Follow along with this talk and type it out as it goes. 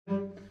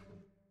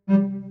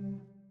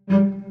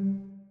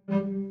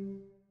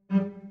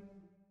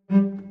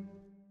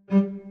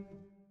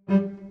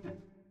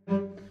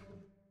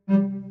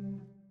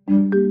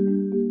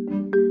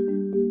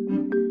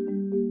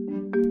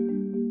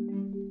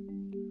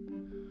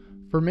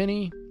For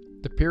many,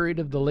 the period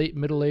of the late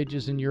Middle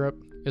Ages in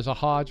Europe is a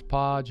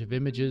hodgepodge of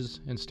images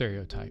and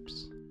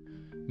stereotypes.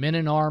 Men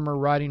in armor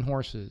riding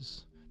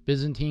horses,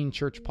 Byzantine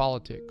church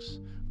politics,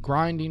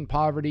 grinding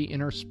poverty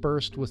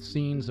interspersed with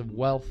scenes of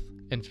wealth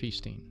and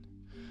feasting,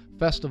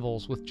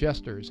 festivals with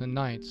jesters and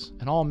knights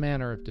and all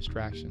manner of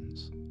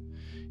distractions.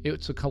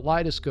 It's a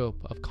kaleidoscope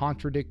of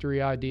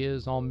contradictory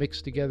ideas all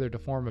mixed together to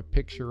form a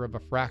picture of a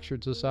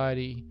fractured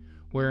society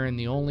wherein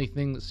the only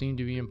thing that seemed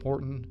to be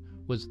important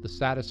was the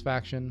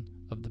satisfaction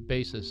of the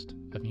basest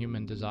of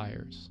human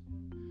desires.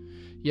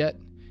 Yet,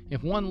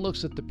 if one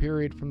looks at the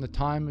period from the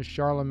time of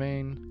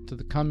Charlemagne to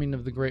the coming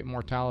of the Great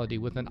Mortality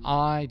with an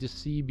eye to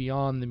see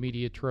beyond the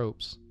media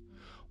tropes,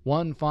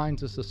 one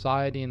finds a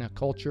society and a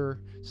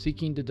culture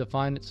seeking to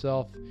define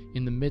itself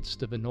in the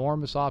midst of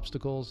enormous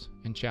obstacles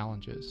and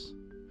challenges.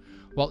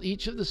 While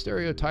each of the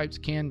stereotypes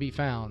can be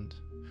found,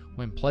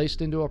 when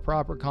placed into a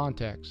proper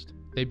context,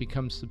 they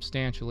become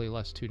substantially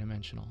less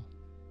two-dimensional.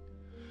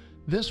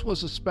 This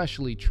was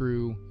especially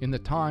true in the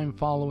time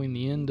following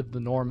the end of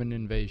the Norman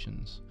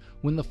invasions,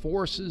 when the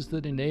forces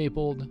that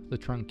enabled the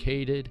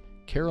truncated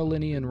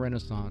Carolinian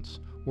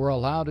Renaissance were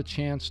allowed a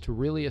chance to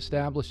really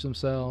establish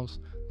themselves,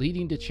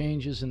 leading to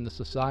changes in the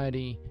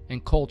society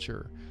and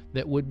culture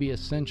that would be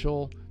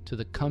essential to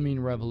the coming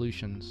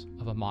revolutions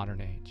of a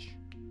modern age.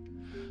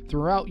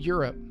 Throughout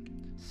Europe,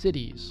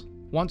 cities,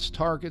 once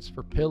targets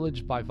for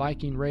pillage by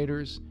Viking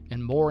raiders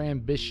and more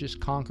ambitious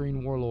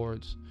conquering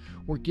warlords,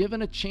 were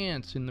given a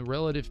chance in the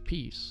relative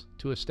peace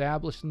to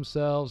establish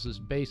themselves as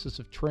basis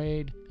of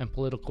trade and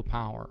political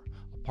power,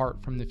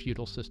 apart from the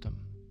feudal system.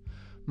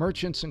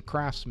 Merchants and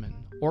craftsmen,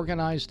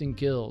 organized in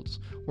guilds,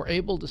 were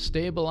able to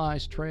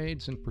stabilize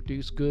trades and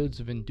produce goods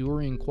of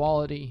enduring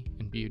quality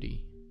and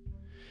beauty.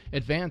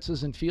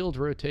 Advances in field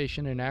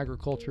rotation and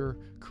agriculture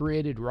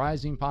created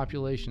rising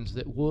populations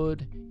that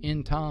would,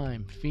 in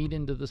time, feed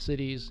into the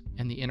cities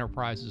and the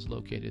enterprises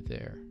located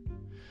there.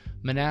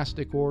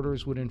 Monastic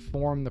orders would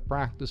inform the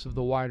practice of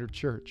the wider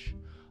church,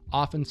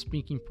 often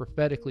speaking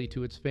prophetically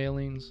to its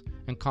failings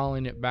and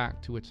calling it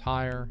back to its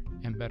higher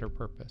and better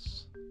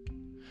purpose.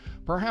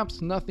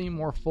 Perhaps nothing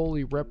more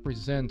fully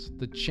represents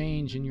the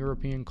change in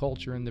European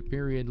culture in the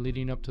period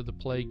leading up to the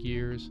Plague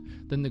Years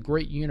than the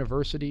great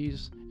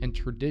universities and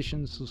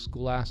traditions of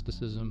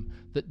scholasticism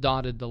that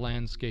dotted the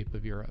landscape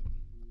of Europe.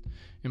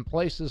 In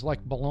places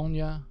like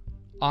Bologna,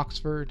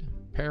 Oxford,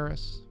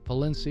 Paris,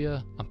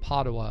 Valencia, and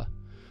Padua,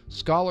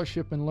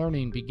 scholarship and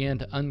learning began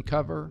to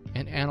uncover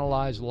and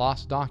analyze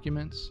lost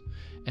documents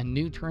and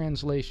new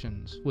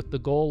translations with the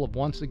goal of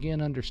once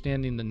again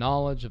understanding the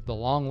knowledge of the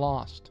long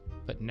lost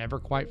but never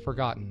quite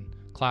forgotten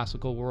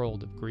classical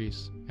world of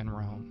Greece and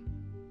Rome.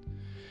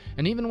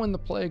 And even when the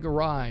plague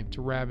arrived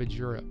to ravage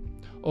Europe,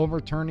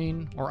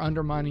 overturning or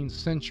undermining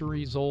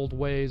centuries-old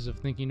ways of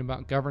thinking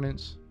about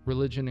governance,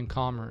 religion, and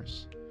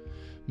commerce,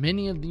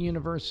 many of the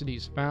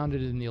universities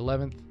founded in the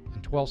 11th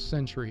and 12th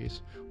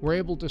centuries were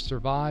able to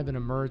survive and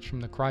emerge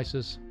from the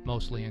crisis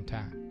mostly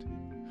intact.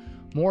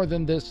 More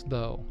than this,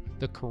 though,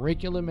 the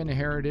curriculum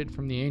inherited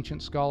from the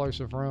ancient scholars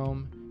of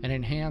Rome and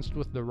enhanced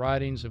with the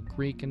writings of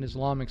Greek and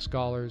Islamic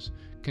scholars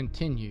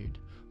continued,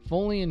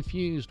 fully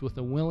infused with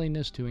a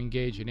willingness to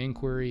engage in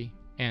inquiry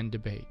and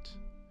debate.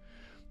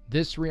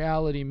 This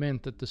reality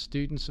meant that the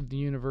students of the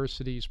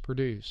universities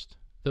produced,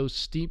 those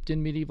steeped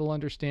in medieval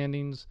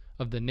understandings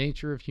of the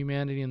nature of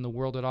humanity and the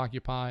world it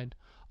occupied,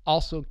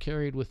 also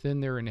carried within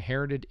their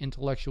inherited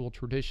intellectual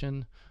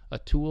tradition a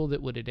tool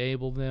that would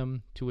enable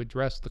them to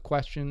address the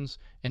questions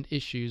and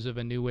issues of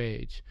a new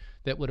age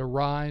that would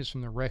arise from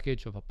the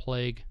wreckage of a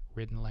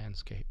plague-ridden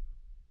landscape.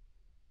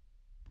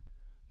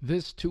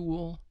 This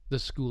tool, the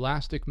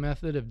scholastic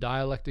method of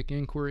dialectic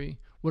inquiry,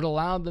 would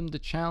allow them to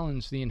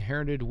challenge the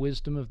inherited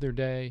wisdom of their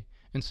day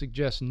and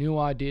suggest new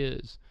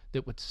ideas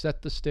that would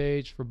set the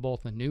stage for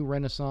both a new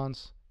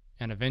renaissance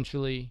and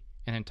eventually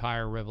an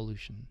entire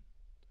revolution.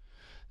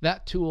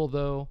 That tool,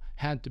 though,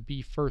 had to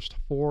be first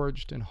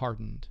forged and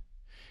hardened.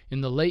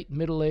 In the late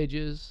Middle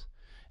Ages,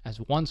 as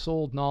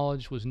once-old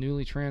knowledge was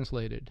newly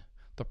translated,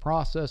 the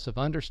process of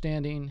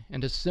understanding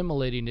and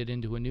assimilating it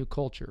into a new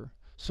culture,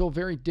 so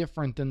very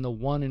different than the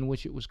one in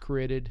which it was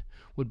created,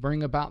 would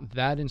bring about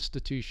that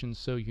institution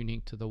so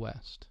unique to the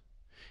West.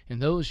 In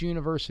those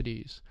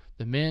universities,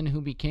 the men who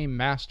became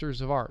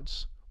masters of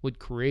arts would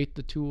create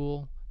the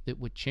tool that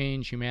would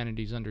change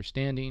humanity's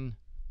understanding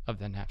of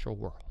the natural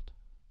world.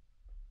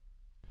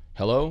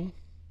 Hello,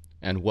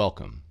 and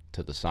welcome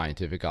to the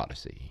Scientific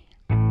Odyssey.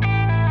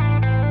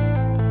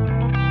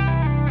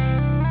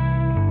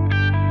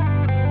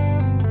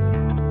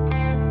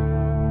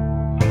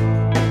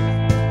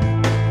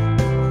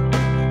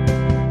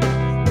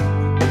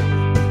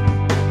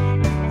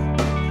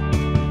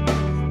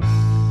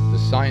 The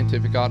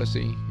Scientific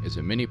Odyssey is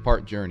a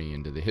many-part journey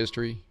into the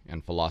history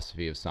and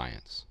philosophy of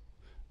science.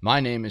 My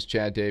name is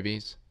Chad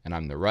Davies, and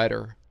I'm the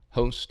writer,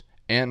 host,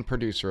 and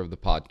producer of the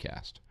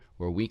podcast,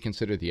 where we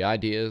consider the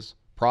ideas,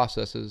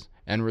 processes,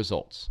 and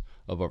results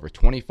of over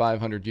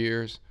 2,500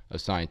 years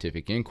of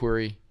scientific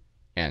inquiry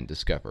and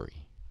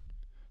discovery.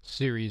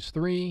 Series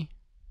 3,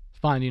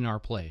 Finding Our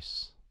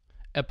Place.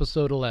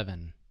 Episode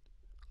 11,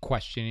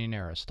 Questioning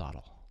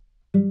Aristotle.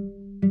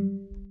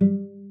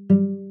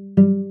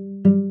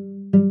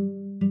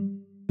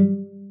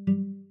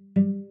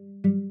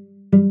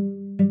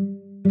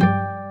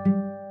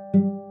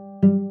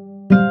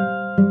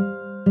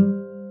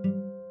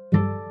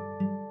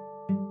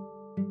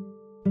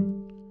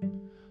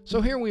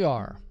 So here we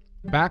are,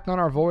 back on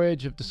our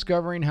voyage of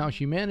discovering how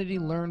humanity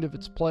learned of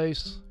its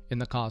place in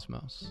the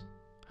cosmos.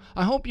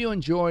 I hope you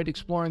enjoyed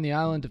exploring the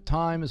island of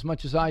time as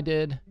much as I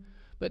did,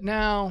 but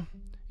now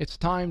it's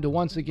time to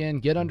once again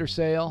get under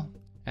sail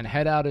and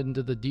head out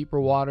into the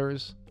deeper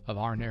waters of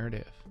our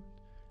narrative.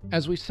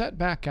 As we set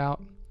back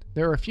out,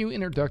 there are a few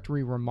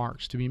introductory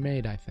remarks to be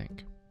made, I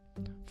think.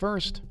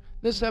 First,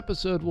 this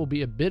episode will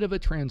be a bit of a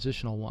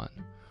transitional one,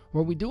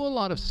 where we do a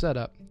lot of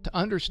setup to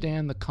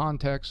understand the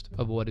context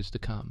of what is to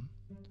come.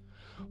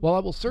 While I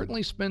will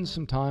certainly spend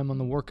some time on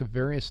the work of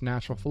various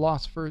natural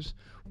philosophers,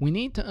 we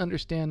need to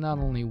understand not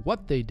only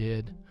what they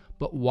did,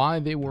 but why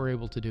they were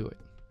able to do it.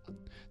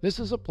 This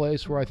is a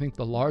place where I think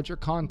the larger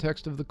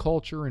context of the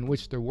culture in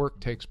which their work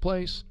takes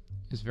place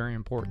is very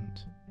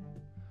important.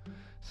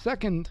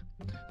 Second,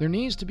 there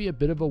needs to be a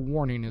bit of a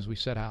warning as we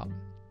set out.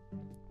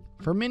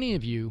 For many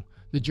of you,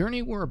 the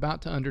journey we're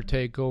about to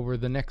undertake over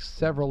the next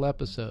several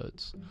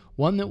episodes,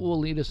 one that will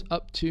lead us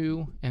up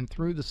to and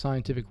through the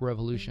scientific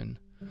revolution,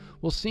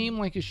 will seem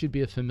like it should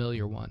be a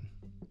familiar one.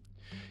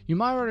 You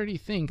might already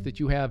think that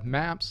you have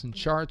maps and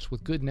charts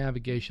with good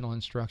navigational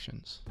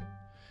instructions.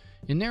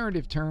 In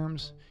narrative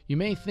terms, you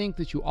may think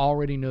that you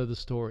already know the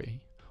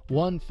story,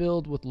 one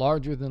filled with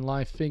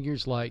larger-than-life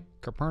figures like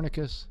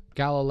Copernicus,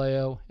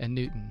 Galileo, and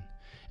Newton,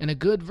 and a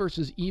good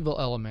versus evil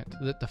element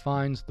that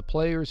defines the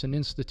players and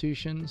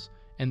institutions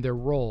and their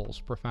roles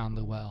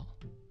profoundly well.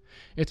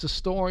 It's a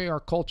story our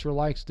culture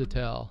likes to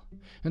tell,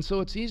 and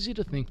so it's easy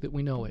to think that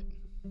we know it.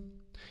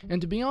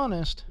 And to be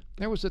honest,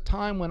 there was a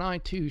time when I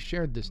too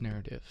shared this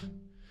narrative.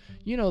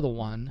 You know the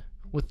one,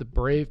 with the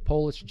brave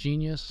Polish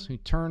genius who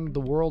turned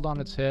the world on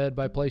its head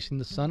by placing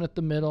the sun at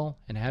the middle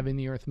and having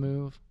the earth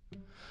move.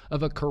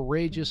 Of a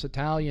courageous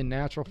Italian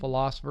natural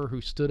philosopher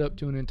who stood up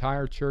to an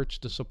entire church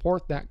to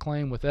support that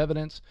claim with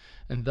evidence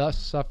and thus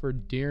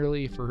suffered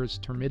dearly for his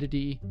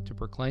timidity to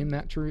proclaim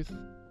that truth.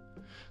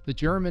 The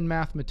German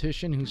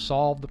mathematician who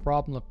solved the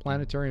problem of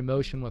planetary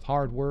motion with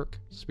hard work,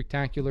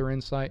 spectacular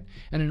insight,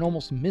 and an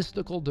almost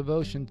mystical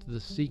devotion to the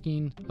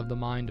seeking of the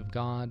mind of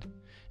God.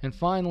 And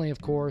finally,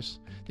 of course,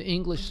 the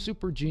English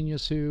super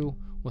genius who,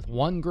 with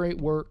one great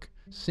work,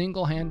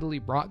 single-handedly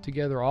brought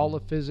together all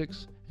of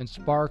physics and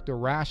sparked a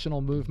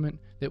rational movement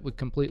that would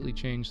completely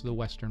change the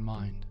Western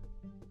mind.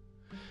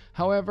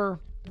 However,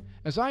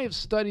 as I have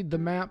studied the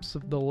maps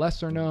of the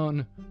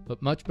lesser-known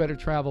but much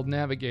better-traveled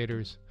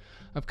navigators,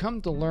 I've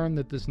come to learn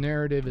that this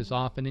narrative is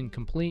often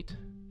incomplete,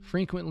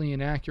 frequently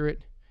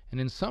inaccurate, and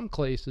in some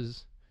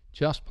cases,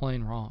 just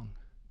plain wrong.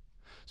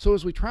 So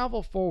as we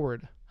travel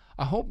forward,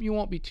 I hope you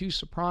won't be too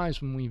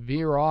surprised when we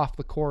veer off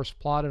the course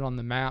plotted on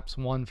the maps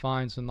one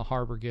finds in the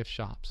harbor gift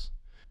shops.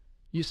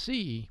 You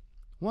see,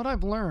 what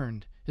I've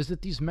learned is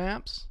that these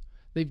maps,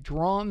 they've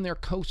drawn their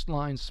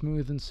coastlines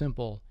smooth and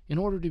simple in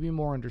order to be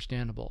more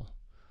understandable,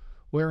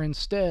 where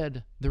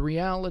instead the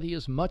reality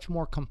is much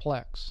more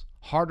complex,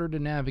 harder to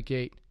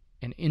navigate,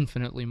 and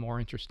infinitely more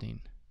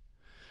interesting.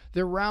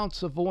 Their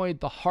routes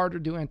avoid the harder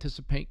to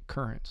anticipate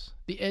currents,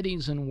 the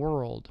eddies and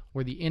whirled,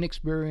 where the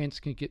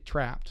inexperienced can get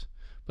trapped,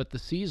 but the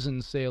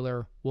seasoned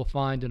sailor will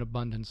find an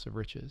abundance of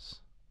riches.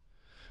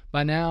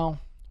 By now,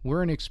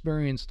 we're an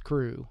experienced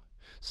crew,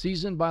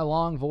 seasoned by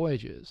long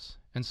voyages,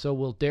 and so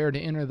we'll dare to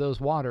enter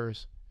those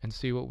waters and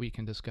see what we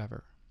can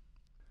discover.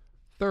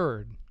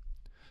 Third,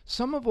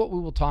 some of what we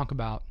will talk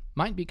about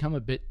might become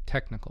a bit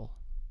technical.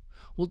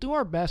 We'll do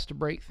our best to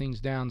break things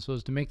down so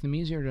as to make them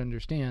easier to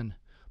understand,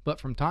 but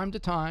from time to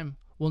time,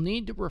 we'll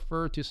need to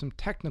refer to some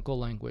technical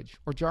language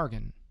or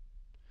jargon.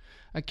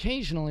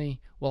 Occasionally,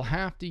 we'll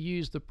have to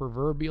use the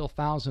proverbial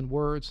 1,000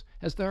 words,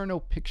 as there are no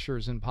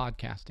pictures in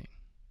podcasting.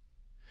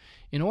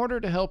 In order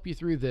to help you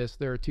through this,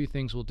 there are two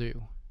things we'll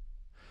do.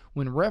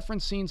 When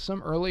referencing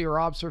some earlier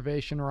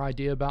observation or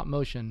idea about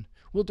motion,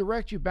 we'll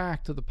direct you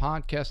back to the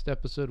podcast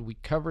episode we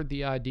covered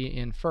the idea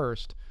in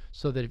first,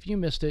 so that if you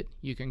missed it,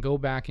 you can go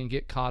back and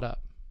get caught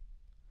up.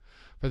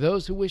 For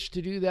those who wish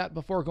to do that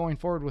before going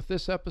forward with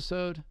this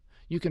episode,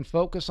 you can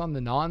focus on the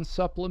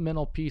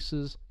non-supplemental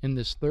pieces in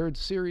this third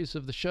series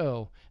of the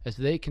show, as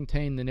they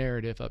contain the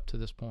narrative up to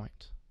this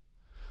point.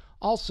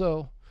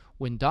 Also,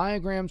 when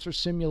diagrams or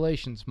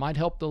simulations might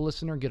help the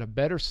listener get a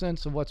better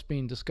sense of what's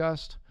being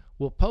discussed,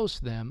 we'll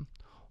post them,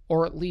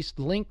 or at least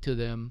link to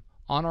them,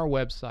 on our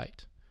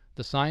website,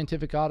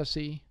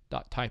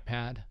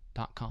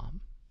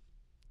 thescientificodyssey.typepad.com.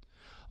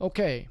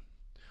 Okay,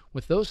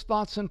 with those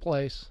thoughts in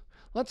place,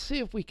 let's see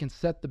if we can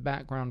set the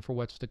background for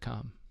what's to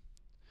come.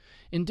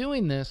 In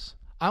doing this,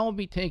 I will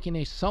be taking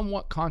a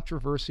somewhat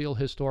controversial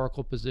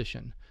historical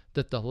position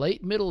that the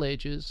late Middle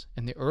Ages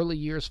and the early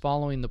years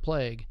following the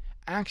plague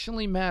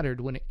actually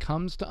mattered when it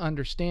comes to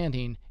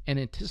understanding and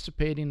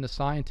anticipating the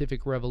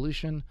scientific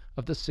revolution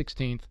of the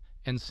 16th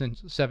and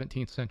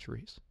 17th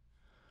centuries.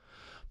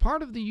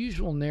 Part of the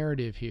usual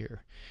narrative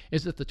here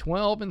is that the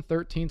 12th and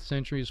 13th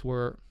centuries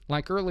were,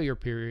 like earlier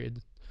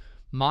periods,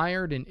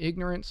 mired in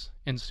ignorance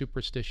and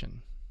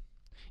superstition.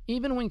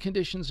 Even when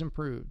conditions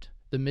improved,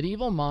 the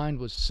medieval mind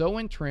was so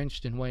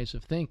entrenched in ways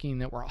of thinking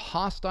that were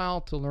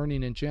hostile to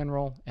learning in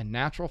general and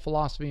natural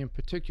philosophy in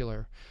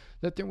particular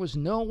that there was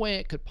no way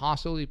it could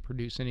possibly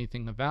produce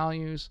anything of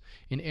values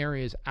in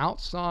areas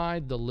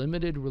outside the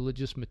limited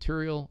religious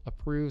material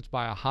approved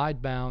by a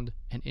hidebound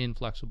and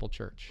inflexible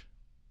church.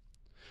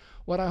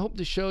 What I hope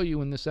to show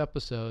you in this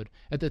episode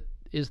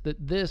is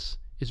that this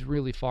is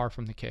really far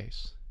from the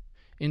case.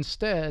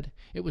 Instead,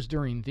 it was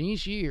during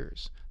these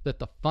years that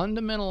the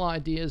fundamental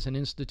ideas and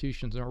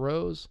institutions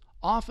arose,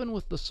 often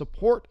with the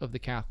support of the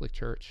Catholic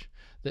Church,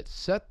 that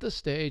set the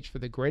stage for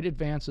the great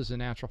advances in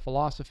natural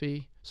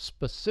philosophy,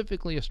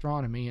 specifically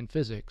astronomy and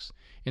physics,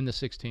 in the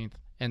 16th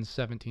and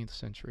 17th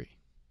century.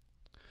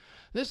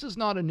 This is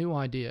not a new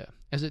idea,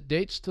 as it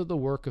dates to the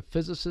work of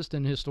physicist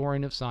and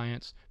historian of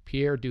science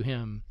Pierre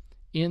Duhem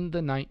in the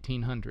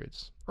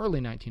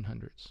early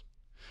 1900s.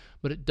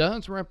 But it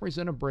does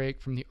represent a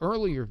break from the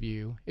earlier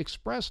view,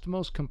 expressed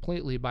most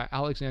completely by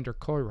Alexander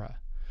Koira,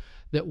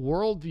 that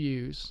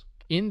worldviews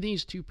in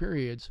these two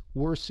periods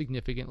were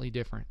significantly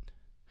different.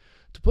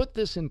 To put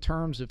this in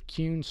terms of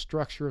Kuhn's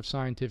structure of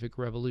scientific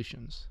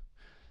revolutions,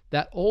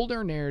 that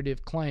older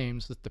narrative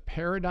claims that the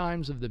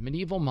paradigms of the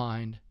medieval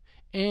mind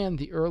and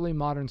the early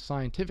modern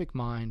scientific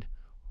mind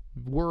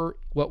were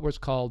what was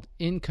called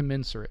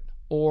incommensurate,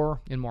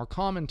 or, in more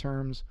common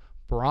terms,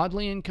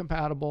 broadly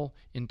incompatible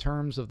in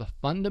terms of the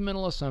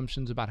fundamental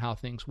assumptions about how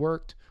things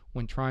worked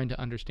when trying to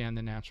understand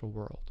the natural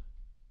world.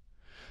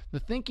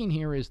 The thinking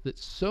here is that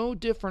so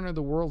different are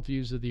the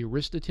worldviews of the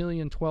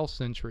Aristotelian 12th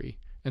century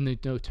and the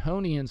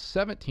Newtonian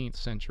 17th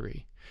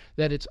century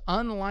that it's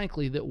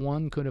unlikely that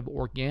one could have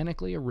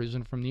organically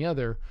arisen from the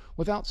other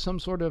without some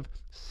sort of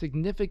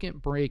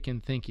significant break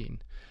in thinking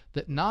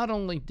that not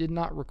only did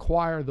not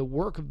require the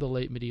work of the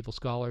late medieval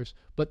scholars,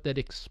 but that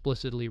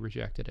explicitly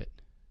rejected it.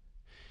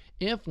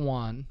 If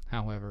one,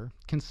 however,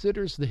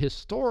 considers the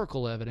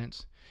historical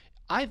evidence,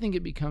 I think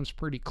it becomes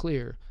pretty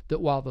clear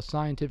that while the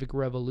scientific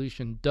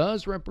revolution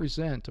does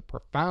represent a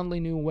profoundly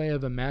new way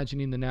of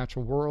imagining the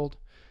natural world,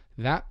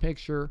 that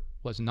picture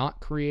was not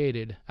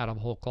created out of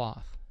whole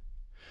cloth.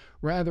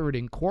 Rather, it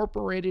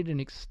incorporated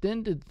and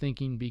extended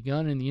thinking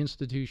begun in the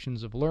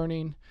institutions of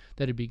learning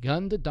that had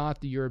begun to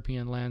dot the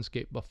European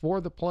landscape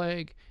before the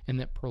plague and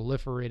that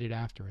proliferated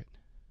after it.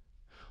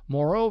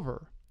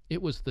 Moreover,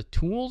 it was the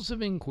tools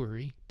of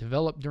inquiry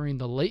developed during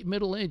the late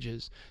Middle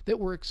Ages that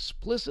were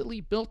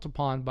explicitly built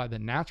upon by the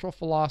natural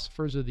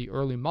philosophers of the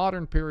early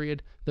modern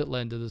period that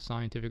led to the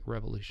scientific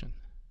revolution.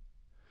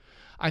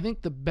 I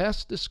think the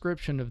best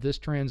description of this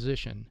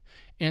transition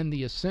and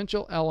the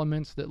essential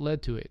elements that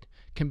led to it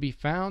can be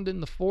found in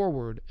the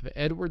foreword of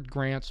Edward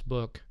Grant's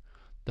book,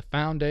 The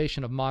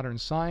Foundation of Modern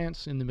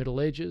Science in the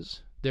Middle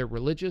Ages, Their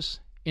Religious,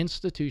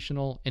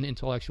 Institutional, and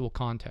Intellectual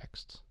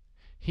Contexts.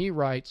 He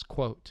writes,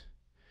 quote,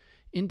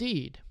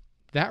 "Indeed,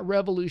 that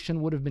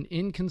revolution would have been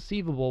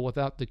inconceivable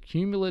without the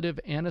cumulative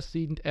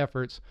antecedent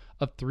efforts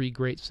of three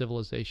great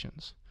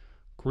civilizations,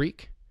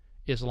 Greek,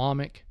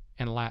 Islamic,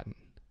 and Latin.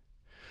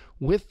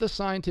 With the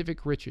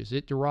scientific riches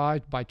it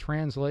derived by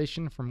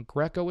translation from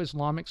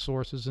Greco-Islamic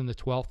sources in the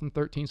 12th and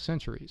 13th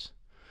centuries,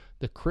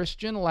 the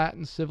Christian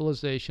Latin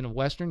civilization of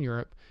Western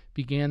Europe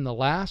began the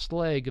last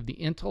leg of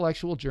the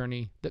intellectual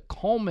journey that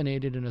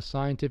culminated in a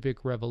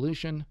scientific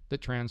revolution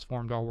that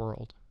transformed our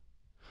world.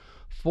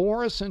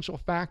 Four essential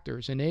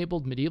factors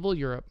enabled medieval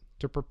Europe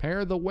to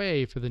prepare the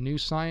way for the new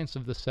science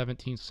of the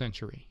 17th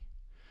century.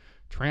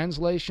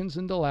 Translations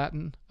into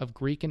Latin of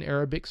Greek and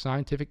Arabic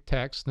scientific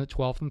texts in the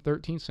 12th and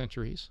 13th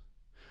centuries,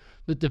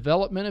 the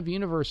development of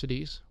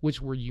universities,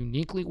 which were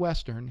uniquely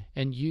Western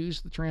and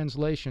used the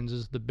translations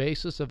as the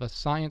basis of a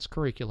science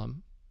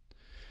curriculum,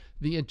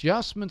 the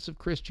adjustments of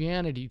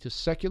Christianity to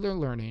secular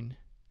learning,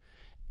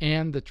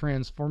 and the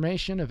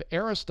transformation of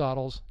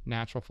Aristotle's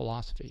natural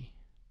philosophy.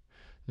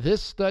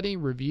 This study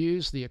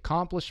reviews the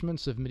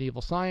accomplishments of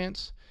medieval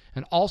science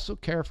and also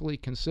carefully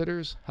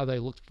considers how they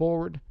looked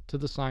forward to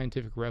the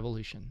scientific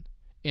revolution."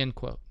 End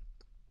quote.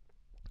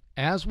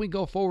 As we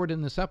go forward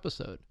in this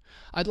episode,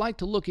 I'd like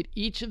to look at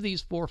each of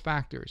these four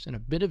factors in a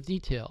bit of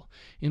detail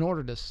in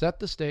order to set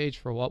the stage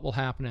for what will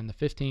happen in the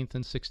 15th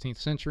and 16th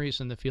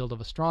centuries in the field of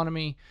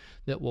astronomy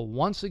that will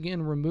once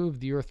again remove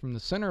the Earth from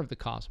the center of the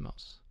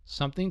cosmos,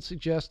 something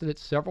suggested at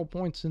several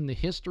points in the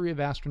history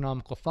of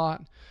astronomical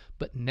thought,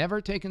 but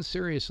never taken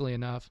seriously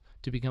enough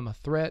to become a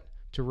threat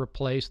to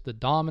replace the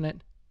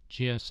dominant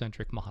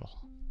geocentric model.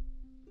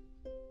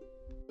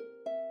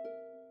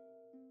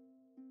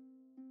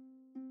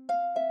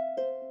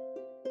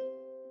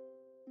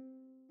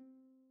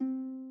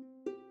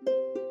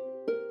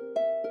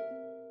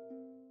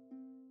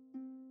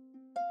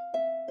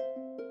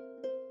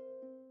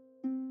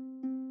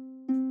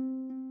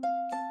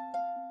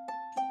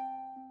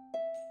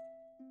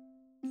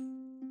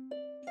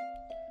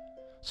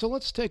 So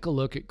let's take a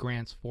look at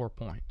Grant's 4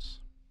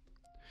 points.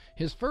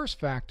 His first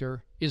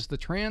factor is the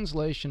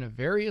translation of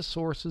various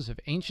sources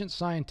of ancient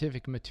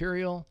scientific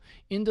material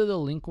into the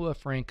lingua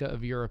franca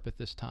of Europe at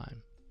this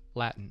time,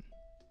 Latin.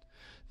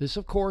 This,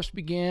 of course,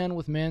 began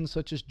with men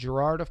such as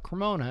Gerard of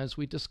Cremona, as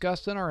we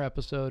discussed in our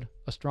episode,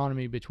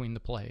 Astronomy Between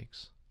the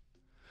Plagues.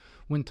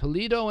 When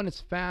Toledo and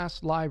its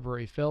vast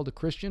library fell to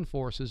Christian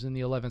forces in the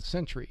 11th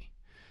century,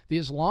 the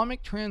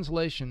Islamic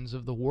translations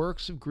of the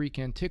works of Greek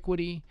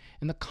antiquity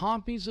and the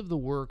copies of the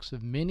works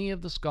of many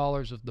of the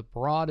scholars of the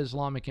broad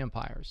Islamic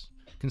empires,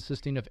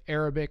 consisting of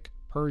Arabic,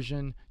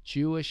 Persian,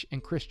 Jewish,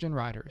 and Christian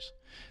writers,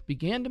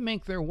 began to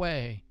make their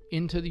way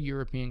into the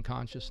European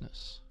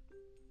consciousness.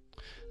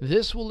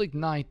 This will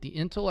ignite the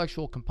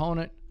intellectual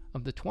component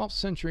of the 12th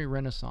century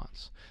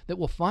Renaissance that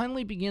will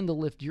finally begin to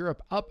lift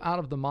Europe up out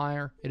of the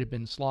mire it had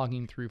been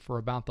slogging through for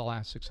about the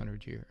last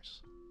 600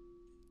 years.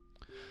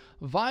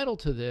 Vital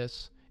to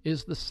this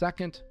is the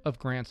second of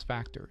Grant's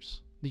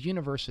factors, the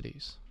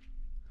universities.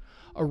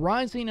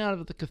 Arising out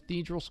of the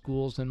cathedral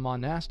schools and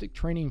monastic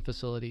training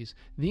facilities,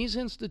 these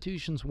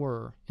institutions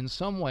were, in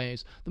some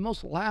ways, the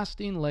most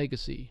lasting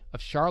legacy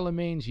of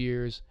Charlemagne's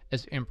years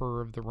as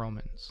Emperor of the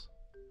Romans.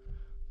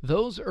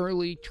 Those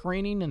early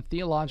training and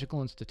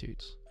theological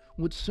institutes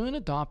would soon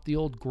adopt the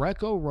old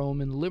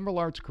Greco-Roman liberal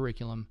arts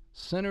curriculum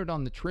centered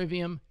on the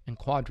trivium and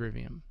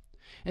quadrivium,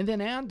 and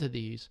then add to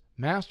these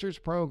master's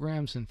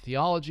programs in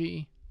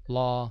theology,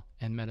 law,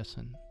 and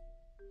medicine.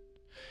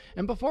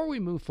 And before we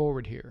move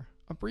forward here,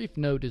 a brief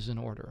note is in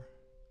order.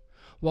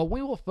 While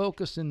we will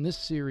focus in this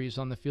series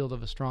on the field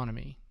of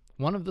astronomy,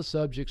 one of the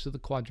subjects of the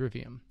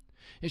quadrivium,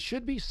 it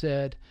should be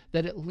said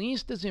that at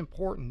least as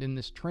important in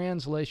this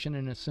translation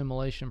and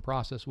assimilation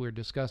process we're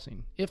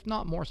discussing, if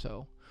not more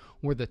so,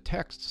 were the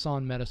texts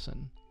on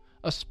medicine,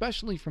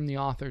 especially from the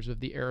authors of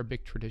the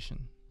Arabic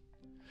tradition.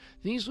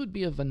 These would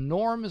be of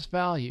enormous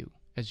value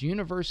as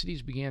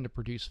universities began to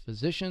produce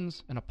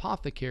physicians and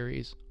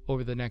apothecaries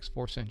over the next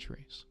 4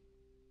 centuries.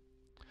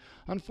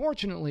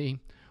 Unfortunately,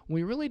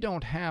 we really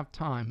don't have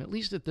time, at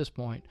least at this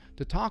point,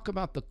 to talk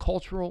about the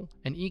cultural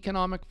and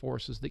economic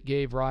forces that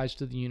gave rise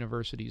to the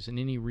universities in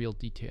any real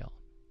detail.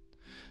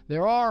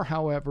 There are,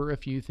 however, a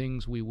few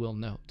things we will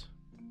note.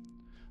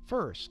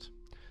 First,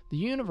 the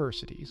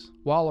universities,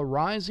 while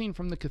arising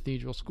from the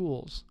cathedral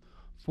schools,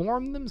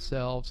 formed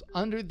themselves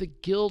under the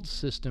guild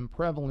system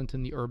prevalent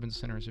in the urban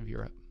centers of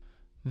Europe.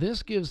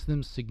 This gives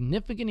them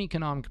significant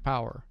economic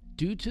power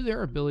due to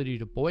their ability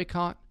to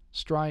boycott,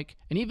 strike,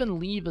 and even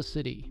leave a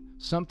city,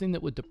 something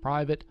that would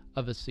deprive it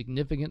of a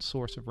significant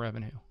source of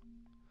revenue.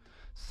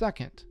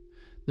 Second,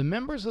 the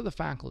members of the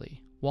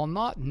faculty, while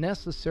not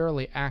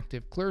necessarily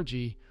active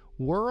clergy,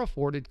 were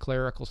afforded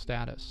clerical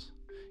status,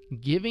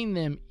 giving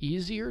them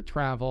easier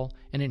travel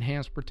and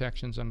enhanced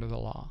protections under the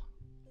law.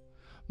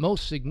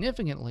 Most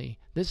significantly,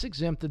 this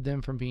exempted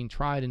them from being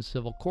tried in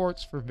civil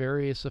courts for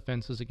various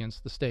offenses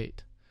against the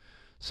state,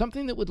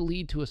 something that would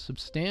lead to a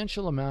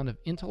substantial amount of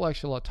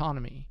intellectual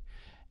autonomy,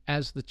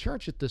 as the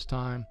church at this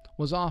time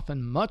was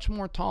often much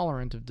more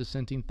tolerant of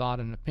dissenting thought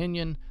and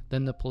opinion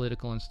than the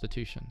political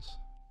institutions.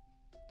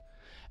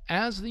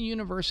 As the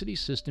university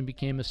system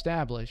became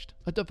established,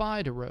 a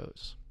divide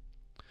arose.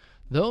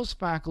 Those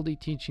faculty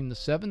teaching the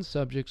 7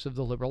 subjects of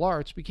the liberal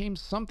arts became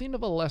something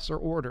of a lesser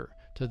order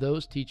to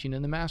those teaching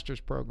in the master's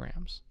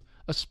programs,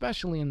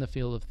 especially in the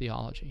field of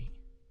theology.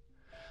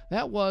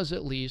 That was,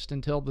 at least,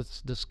 until the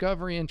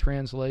discovery and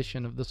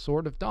translation of the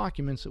sort of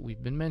documents that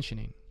we've been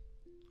mentioning.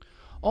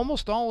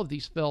 Almost all of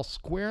these fell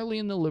squarely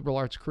in the liberal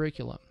arts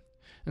curriculum,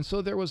 and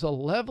so there was a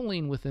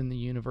leveling within the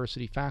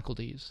university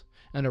faculties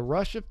and a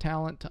rush of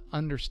talent to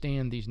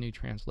understand these new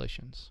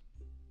translations.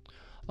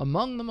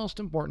 Among the most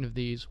important of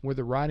these were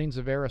the writings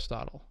of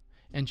Aristotle,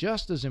 and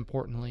just as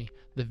importantly,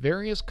 the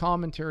various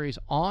commentaries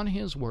on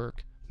his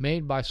work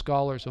made by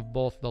scholars of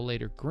both the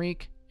later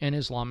Greek and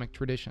Islamic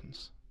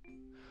traditions.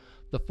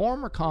 The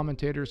former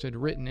commentators had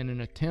written in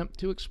an attempt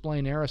to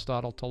explain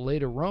Aristotle to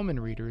later Roman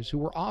readers who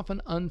were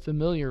often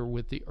unfamiliar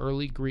with the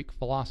early Greek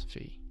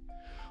philosophy,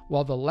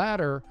 while the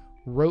latter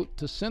wrote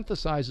to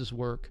synthesize his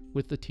work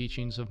with the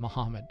teachings of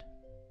Muhammad.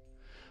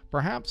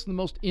 Perhaps the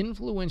most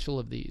influential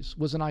of these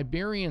was an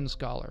Iberian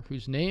scholar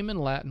whose name in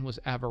Latin was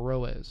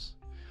Averroes,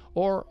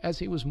 or as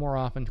he was more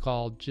often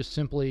called, just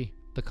simply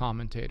the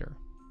commentator.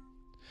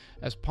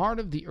 As part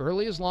of the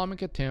early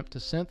Islamic attempt to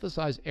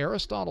synthesize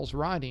Aristotle's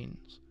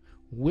writings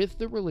with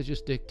the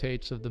religious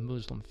dictates of the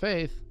Muslim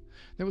faith,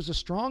 there was a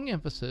strong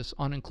emphasis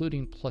on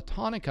including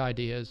Platonic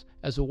ideas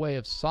as a way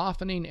of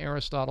softening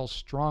Aristotle's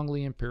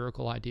strongly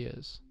empirical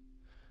ideas.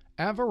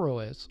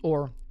 Averroes,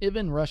 or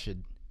Ibn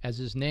Rushd, as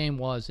his name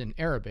was in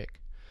Arabic,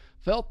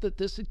 felt that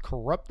this had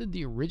corrupted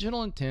the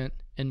original intent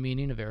and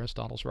meaning of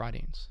Aristotle's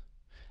writings.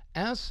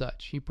 As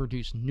such, he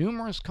produced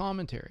numerous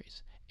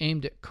commentaries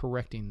aimed at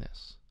correcting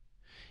this.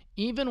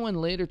 Even when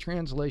later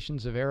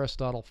translations of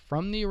Aristotle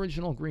from the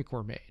original Greek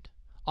were made,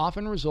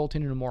 often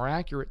resulting in a more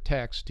accurate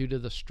text due to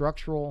the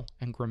structural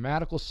and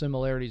grammatical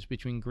similarities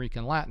between Greek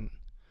and Latin,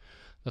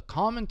 the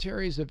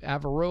commentaries of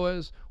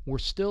Averroes were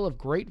still of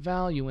great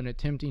value in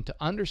attempting to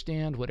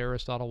understand what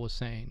Aristotle was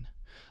saying,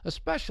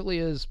 especially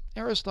as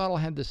Aristotle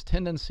had this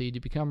tendency to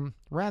become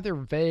rather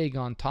vague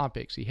on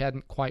topics he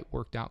hadn't quite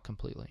worked out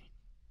completely.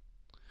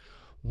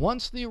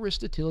 Once the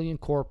Aristotelian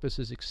corpus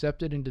is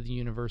accepted into the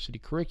university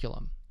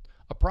curriculum,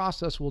 a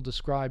process we'll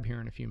describe here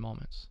in a few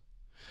moments,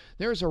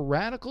 there is a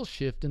radical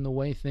shift in the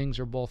way things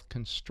are both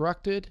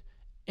constructed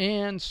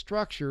and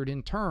structured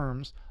in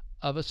terms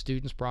of a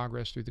student's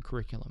progress through the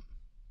curriculum.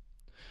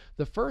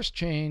 The first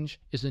change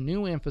is a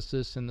new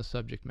emphasis in the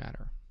subject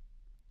matter.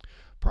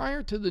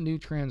 Prior to the new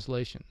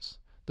translations,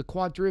 the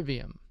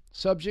quadrivium,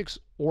 subjects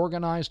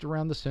organized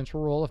around the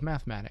central role of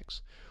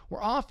mathematics,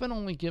 were often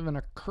only given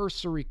a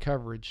cursory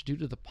coverage due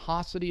to the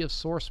paucity of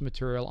source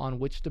material on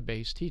which to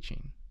base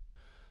teaching.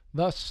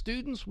 Thus,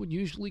 students would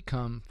usually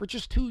come for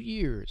just 2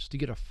 years to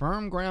get a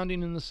firm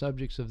grounding in the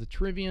subjects of the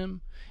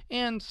trivium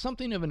and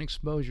something of an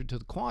exposure to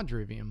the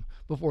quadrivium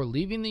before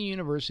leaving the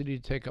university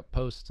to take up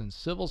posts in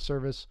civil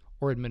service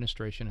or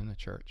administration in the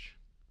church.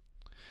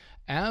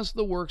 As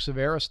the works of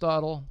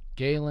Aristotle,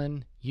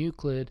 Galen,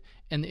 Euclid,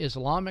 and the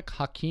Islamic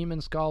Hakim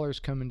and scholars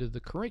come into the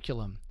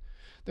curriculum,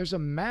 there's a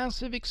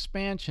massive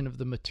expansion of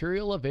the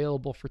material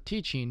available for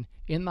teaching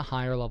in the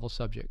higher level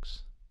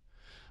subjects.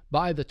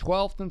 By the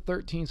 12th and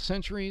 13th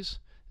centuries,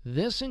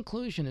 this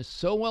inclusion is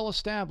so well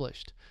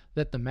established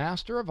that the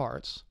Master of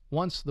Arts,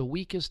 once the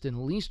weakest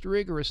and least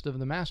rigorous of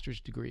the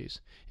master's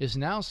degrees, is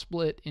now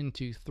split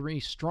into 3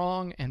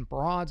 strong and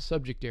broad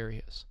subject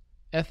areas: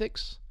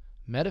 ethics,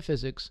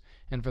 metaphysics,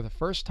 and for the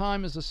first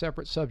time as a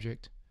separate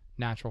subject,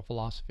 natural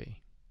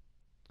philosophy.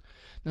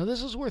 Now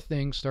this is where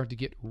things start to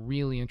get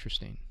really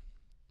interesting.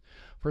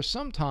 For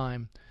some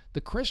time,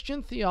 the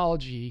Christian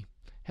theology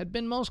had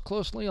been most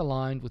closely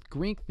aligned with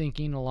Greek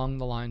thinking along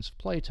the lines of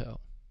Plato.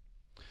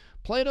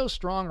 Plato's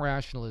strong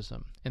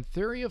rationalism and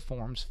theory of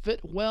forms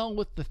fit well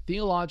with the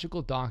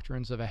theological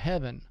doctrines of a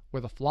heaven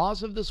where the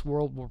flaws of this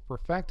world were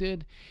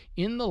perfected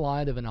in the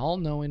light of an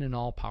all-knowing and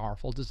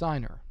all-powerful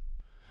designer.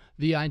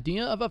 The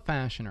idea of a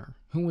fashioner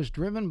who was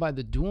driven by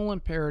the dual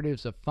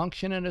imperatives of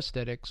function and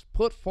aesthetics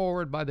put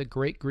forward by the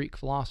great Greek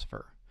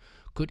philosopher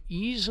could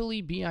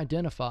easily be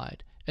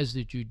identified as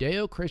the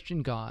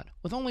Judeo-Christian God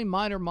with only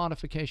minor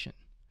modification.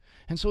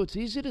 And so it's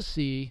easy to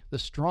see the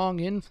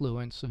strong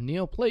influence of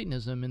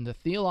Neoplatonism in the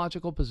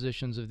theological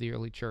positions of the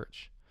early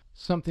church,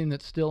 something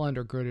that still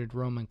undergirded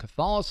Roman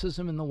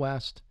Catholicism in the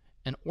West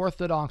and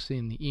Orthodoxy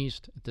in the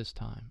East at this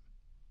time.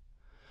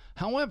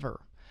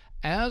 However,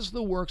 as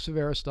the works of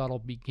Aristotle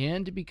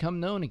began to become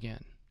known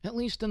again, at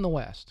least in the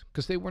West,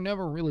 because they were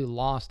never really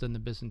lost in the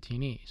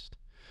Byzantine East,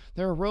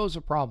 there arose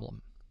a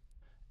problem.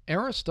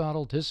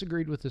 Aristotle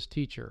disagreed with his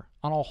teacher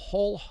on a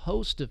whole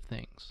host of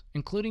things,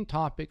 including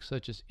topics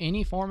such as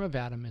any form of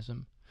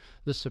atomism,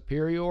 the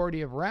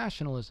superiority of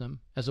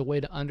rationalism as a way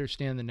to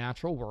understand the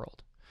natural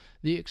world,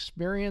 the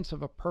experience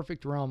of a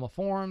perfect realm of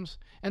forms,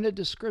 and a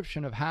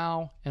description of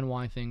how and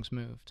why things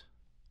moved.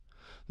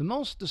 The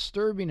most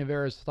disturbing of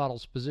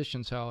Aristotle's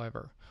positions,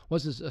 however,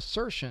 was his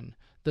assertion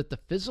that the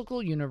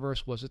physical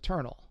universe was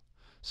eternal,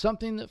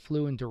 something that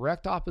flew in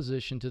direct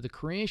opposition to the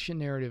creation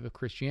narrative of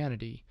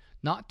Christianity,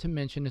 not to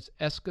mention its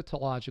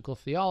eschatological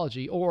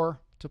theology, or,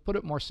 to put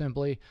it more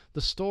simply, the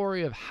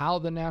story of how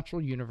the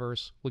natural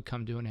universe would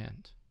come to an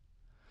end.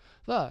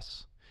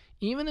 Thus,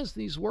 even as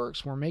these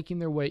works were making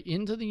their way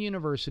into the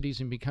universities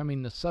and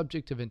becoming the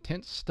subject of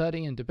intense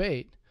study and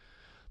debate,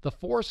 the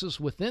forces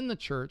within the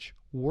church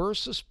were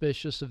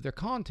suspicious of their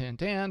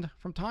content and,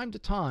 from time to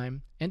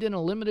time, and in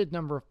a limited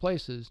number of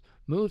places,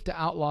 moved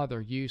to outlaw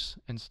their use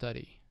and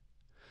study.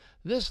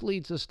 This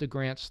leads us to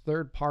Grant's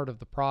third part of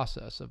the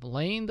process of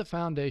laying the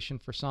foundation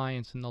for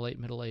science in the late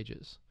Middle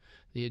Ages,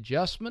 the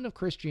adjustment of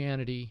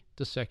Christianity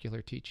to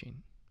secular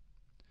teaching.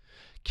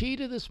 Key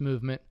to this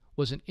movement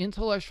was an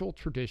intellectual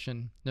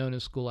tradition known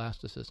as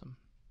Scholasticism.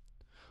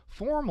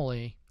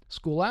 Formally,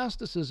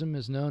 Scholasticism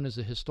is known as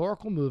a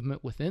historical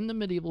movement within the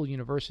medieval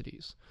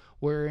universities,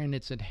 wherein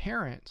its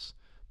adherents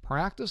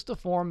practiced a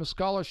form of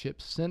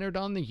scholarship centered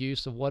on the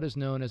use of what is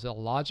known as a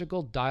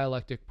logical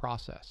dialectic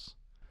process.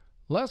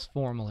 Less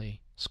formally,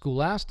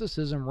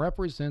 Scholasticism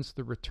represents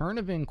the return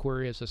of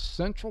inquiry as a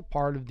central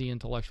part of the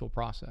intellectual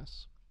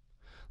process.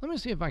 Let me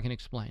see if I can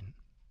explain.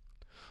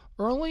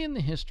 Early in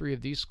the history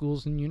of these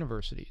schools and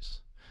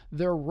universities,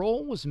 their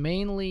role was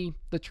mainly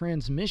the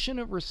transmission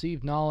of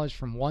received knowledge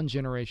from one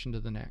generation to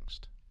the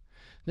next.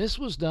 This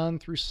was done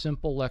through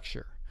simple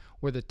lecture,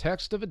 where the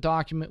text of a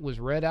document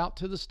was read out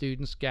to the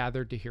students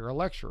gathered to hear a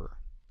lecturer.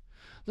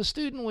 The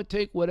student would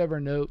take whatever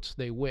notes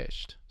they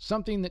wished,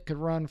 something that could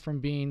run from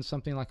being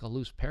something like a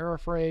loose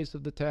paraphrase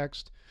of the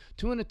text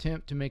to an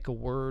attempt to make a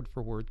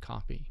word-for-word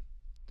copy.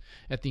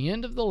 At the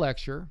end of the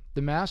lecture,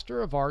 the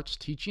Master of Arts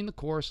teaching the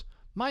course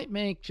might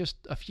make just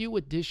a few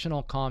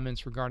additional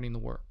comments regarding the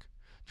work,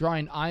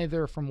 drawing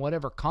either from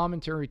whatever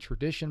commentary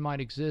tradition might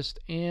exist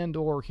and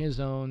or his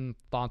own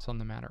thoughts on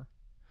the matter.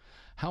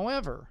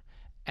 However,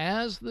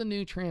 as the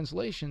new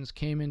translations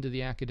came into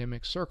the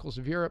academic circles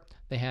of Europe,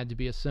 they had to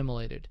be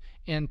assimilated,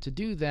 and to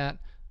do that,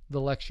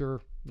 the lecture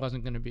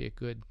wasn't going to be a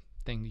good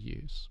thing to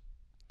use.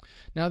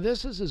 Now,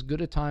 this is as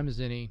good a time as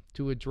any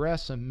to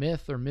address a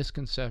myth or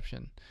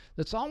misconception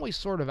that's always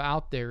sort of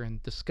out there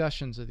in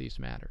discussions of these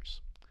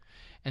matters.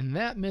 And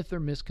that myth or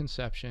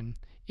misconception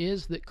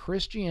is that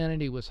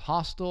Christianity was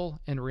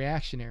hostile and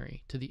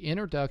reactionary to the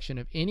introduction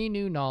of any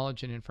new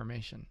knowledge and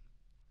information.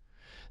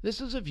 This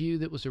is a view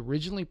that was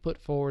originally put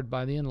forward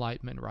by the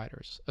Enlightenment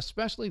writers,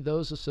 especially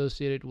those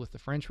associated with the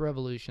French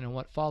Revolution and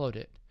what followed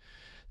it,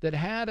 that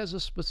had as a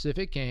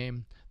specific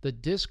aim the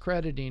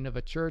discrediting of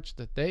a church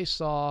that they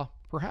saw,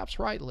 perhaps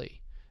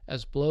rightly,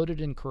 as bloated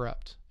and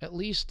corrupt, at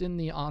least in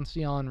the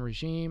Ancien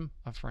regime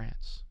of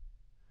France.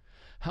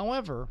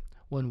 However,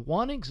 when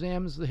one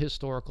examines the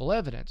historical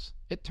evidence,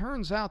 it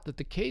turns out that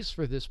the case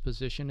for this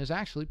position is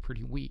actually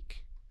pretty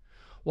weak.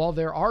 While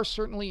there are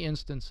certainly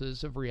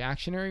instances of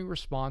reactionary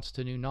response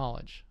to new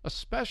knowledge,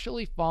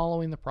 especially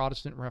following the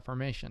Protestant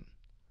Reformation,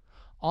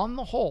 on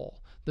the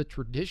whole, the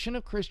tradition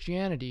of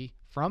Christianity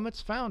from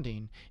its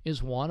founding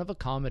is one of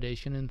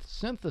accommodation and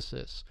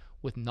synthesis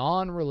with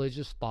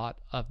non-religious thought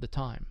of the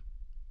time.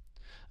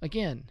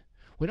 Again,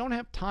 we don't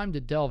have time to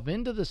delve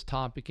into this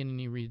topic in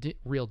any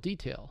real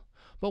detail,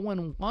 but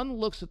when one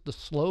looks at the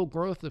slow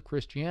growth of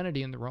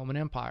Christianity in the Roman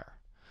Empire,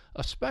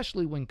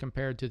 especially when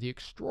compared to the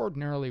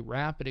extraordinarily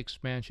rapid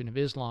expansion of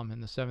Islam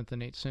in the 7th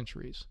and 8th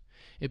centuries,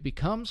 it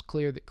becomes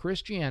clear that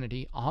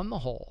Christianity, on the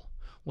whole,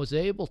 was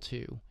able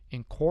to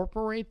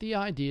incorporate the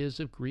ideas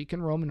of Greek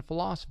and Roman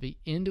philosophy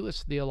into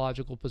its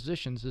theological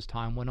positions as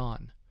time went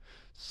on,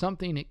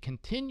 something it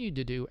continued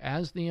to do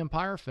as the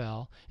empire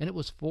fell and it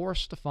was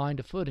forced to find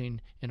a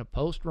footing in a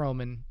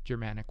post-Roman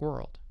Germanic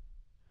world.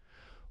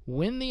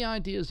 When the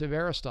ideas of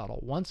Aristotle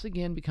once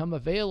again become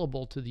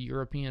available to the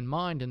European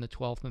mind in the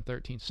 12th and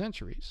 13th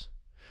centuries,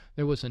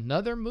 there was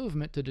another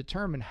movement to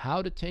determine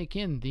how to take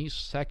in these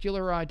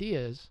secular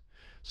ideas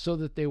so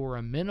that they were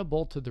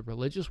amenable to the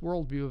religious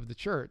worldview of the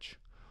church,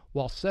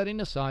 while setting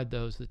aside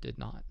those that did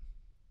not.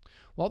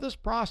 While this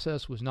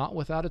process was not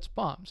without its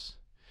bumps,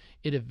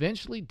 it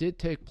eventually did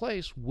take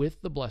place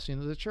with the blessing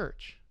of the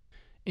church.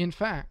 In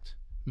fact,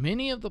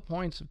 many of the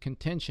points of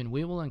contention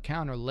we will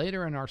encounter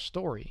later in our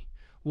story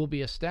will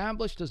be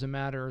established as a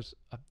matter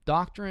of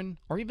doctrine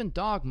or even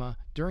dogma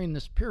during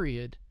this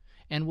period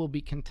and will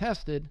be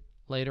contested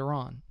later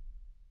on.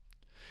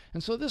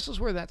 And so this is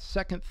where that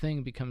second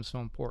thing becomes so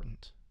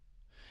important.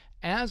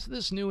 As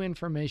this new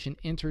information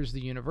enters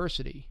the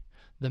university,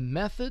 the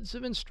methods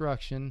of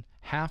instruction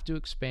have to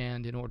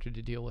expand in order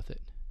to deal with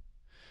it.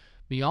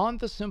 Beyond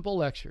the simple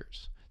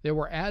lectures, there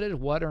were added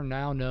what are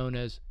now known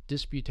as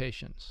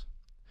disputations.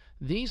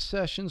 These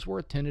sessions were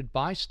attended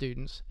by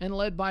students and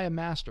led by a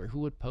master who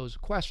would pose a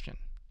question.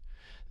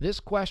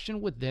 This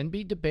question would then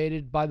be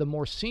debated by the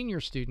more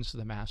senior students of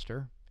the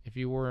master. If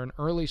you were an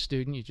early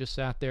student, you just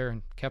sat there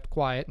and kept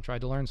quiet and tried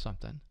to learn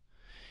something.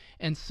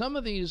 And some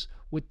of these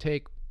would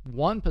take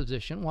one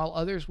position while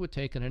others would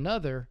take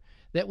another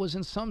that was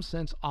in some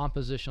sense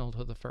oppositional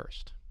to the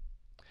first.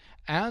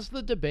 As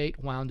the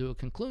debate wound to a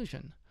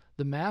conclusion,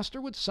 the master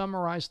would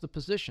summarize the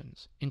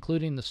positions,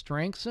 including the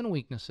strengths and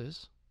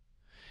weaknesses,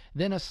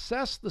 then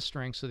assess the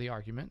strengths of the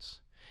arguments,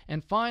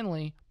 and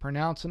finally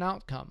pronounce an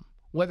outcome,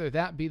 whether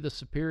that be the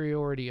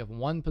superiority of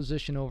one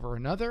position over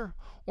another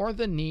or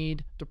the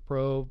need to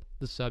probe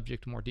the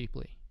subject more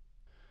deeply.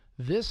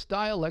 This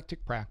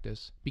dialectic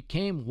practice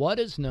became what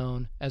is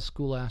known as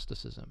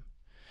Scholasticism,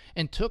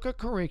 and took a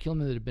curriculum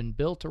that had been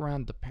built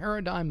around the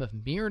paradigm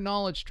of mere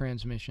knowledge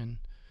transmission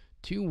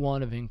to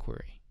one of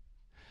inquiry.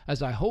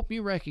 As I hope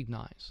you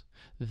recognize,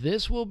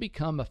 this will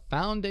become a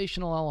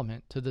foundational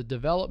element to the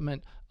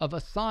development of a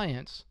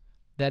science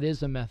that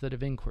is a method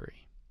of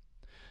inquiry.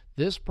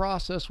 This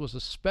process was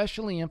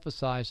especially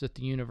emphasized at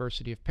the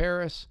University of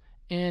Paris,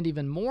 and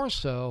even more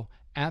so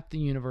at the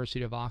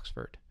University of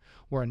Oxford,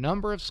 where a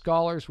number of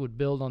scholars would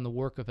build on the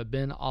work of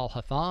Ibn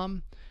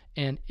al-Haytham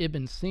and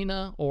Ibn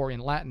Sina, or in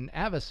Latin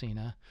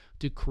Avicenna,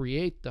 to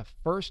create the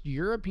first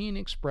European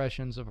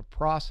expressions of a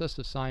process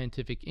of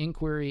scientific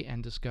inquiry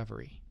and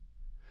discovery.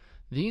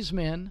 These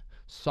men,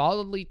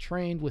 solidly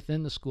trained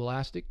within the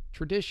scholastic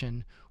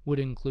tradition, would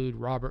include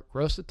Robert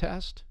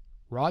Grosseteste,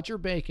 Roger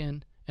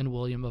Bacon, and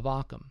William of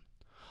Ockham,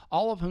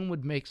 all of whom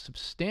would make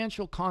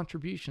substantial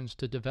contributions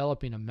to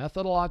developing a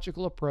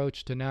methodological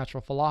approach to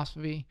natural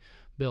philosophy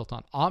built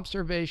on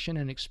observation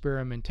and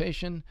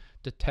experimentation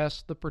to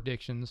test the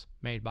predictions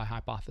made by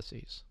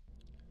hypotheses.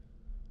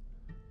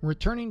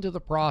 Returning to the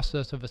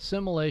process of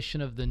assimilation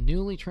of the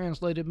newly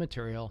translated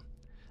material,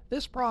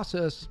 this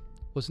process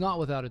was not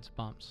without its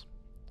bumps.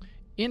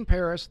 In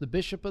Paris, the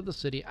bishop of the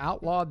city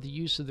outlawed the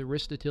use of the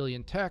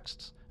Aristotelian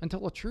texts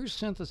until a true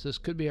synthesis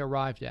could be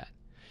arrived at,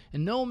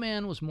 and no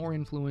man was more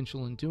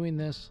influential in doing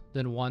this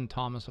than one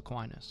Thomas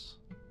Aquinas.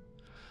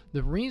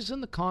 The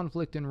reason the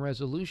conflict and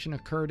resolution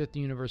occurred at the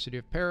University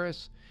of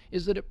Paris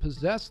is that it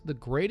possessed the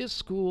greatest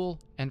school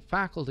and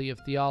faculty of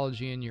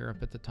theology in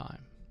Europe at the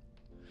time.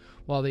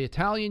 While the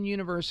Italian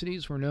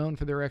universities were known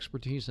for their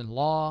expertise in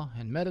law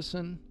and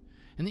medicine,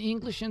 and the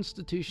English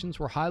institutions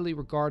were highly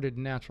regarded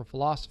in natural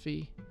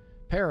philosophy,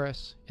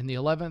 Paris, in the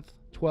 11th,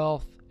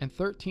 12th, and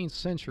 13th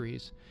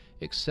centuries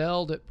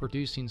excelled at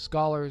producing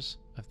scholars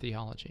of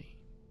theology.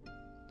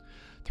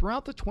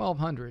 Throughout the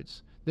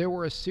 1200s, there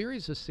were a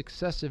series of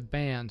successive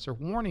bans or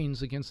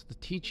warnings against the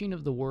teaching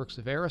of the works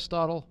of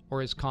Aristotle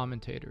or his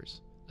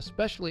commentators,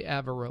 especially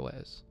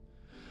Averroes.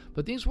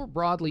 But these were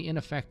broadly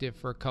ineffective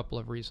for a couple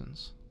of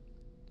reasons.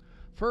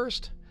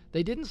 First,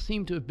 they didn't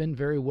seem to have been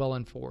very well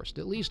enforced,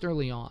 at least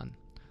early on,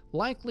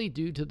 likely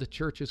due to the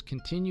Church's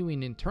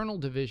continuing internal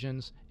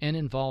divisions and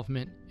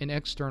involvement in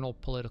external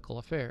political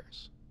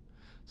affairs.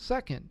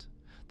 Second,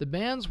 the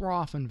bans were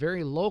often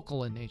very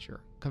local in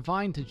nature,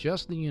 confined to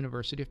just the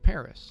University of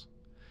Paris.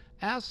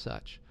 As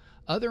such,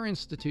 other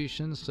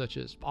institutions such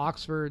as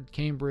Oxford,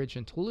 Cambridge,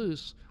 and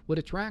Toulouse would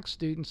attract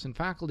students and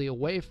faculty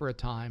away for a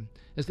time,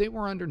 as they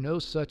were under no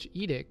such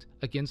edict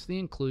against the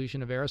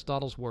inclusion of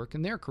Aristotle's work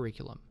in their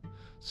curriculum,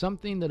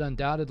 something that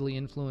undoubtedly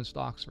influenced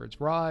Oxford's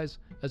rise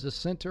as a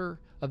center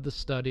of the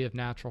study of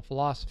natural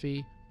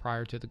philosophy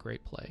prior to the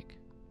Great Plague.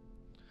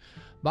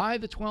 By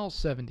the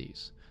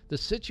 1270s, the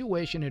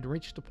situation had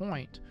reached a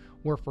point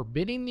where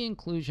forbidding the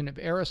inclusion of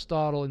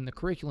Aristotle in the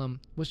curriculum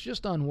was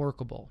just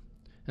unworkable,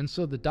 and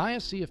so the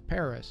Diocese of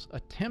Paris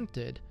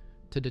attempted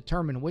to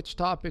determine which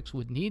topics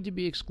would need to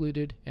be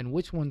excluded and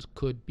which ones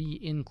could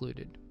be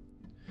included.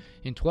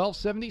 In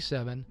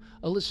 1277,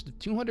 a list of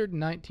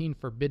 219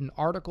 forbidden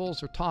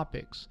articles or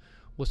topics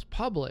was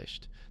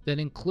published that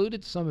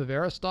included some of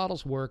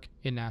Aristotle's work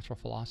in natural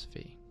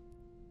philosophy.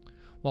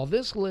 While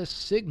this list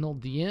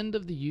signaled the end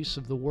of the use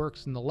of the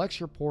works in the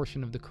lecture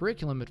portion of the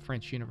curriculum at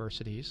French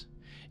universities,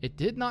 it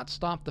did not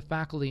stop the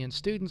faculty and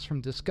students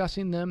from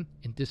discussing them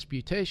in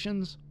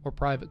disputations or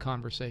private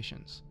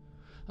conversations,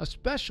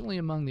 especially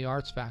among the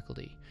arts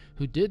faculty,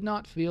 who did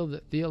not feel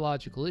that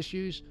theological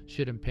issues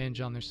should impinge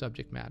on their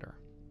subject matter.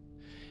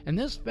 And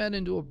this fed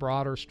into a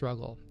broader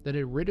struggle that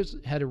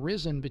had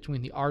arisen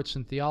between the arts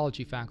and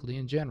theology faculty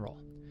in general,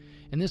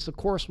 and this of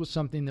course was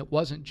something that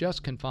wasn't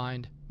just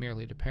confined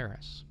merely to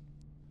Paris.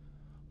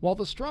 While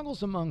the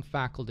struggles among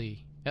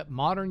faculty at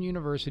modern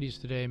universities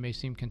today may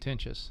seem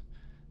contentious,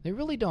 they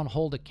really don't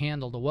hold a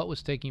candle to what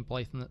was taking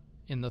place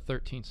in the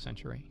 13th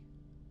century.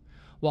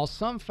 While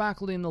some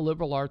faculty in the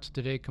liberal arts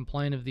today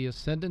complain of the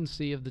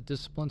ascendancy of the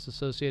disciplines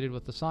associated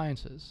with the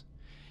sciences,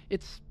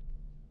 it's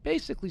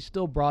basically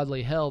still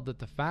broadly held that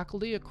the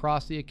faculty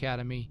across the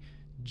academy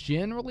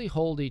generally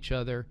hold each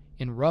other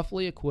in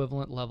roughly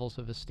equivalent levels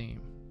of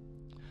esteem.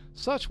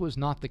 Such was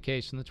not the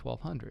case in the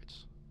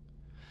 1200s.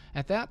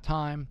 At that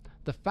time,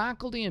 the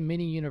faculty in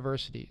many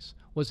universities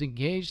was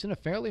engaged in a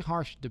fairly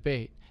harsh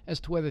debate as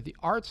to whether the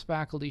arts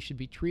faculty should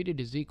be treated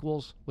as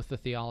equals with the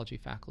theology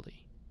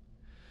faculty.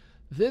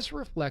 This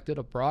reflected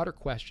a broader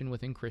question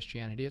within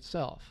Christianity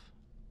itself.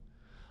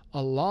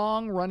 A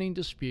long-running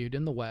dispute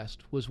in the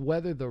West was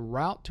whether the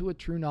route to a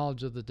true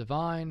knowledge of the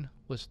divine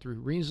was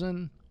through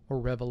reason or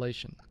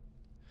revelation.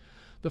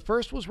 The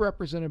first was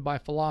represented by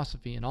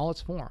philosophy in all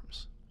its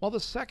forms, while the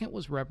second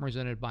was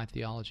represented by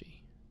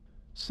theology.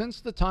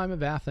 Since the time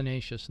of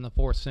Athanasius in the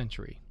 4th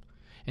century,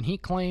 and he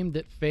claimed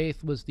that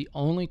faith was the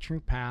only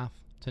true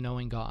path to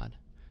knowing God,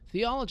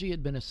 theology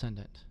had been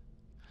ascendant.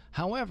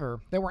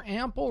 However, there were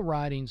ample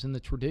writings in the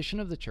tradition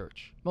of the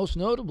Church, most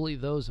notably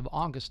those of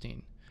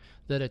Augustine,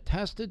 that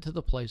attested to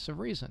the place of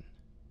reason.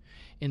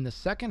 In the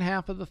second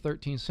half of the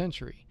 13th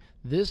century,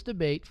 this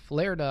debate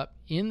flared up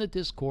in the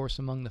discourse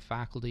among the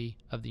faculty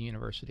of the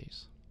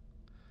universities.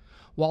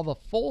 While the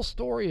full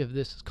story of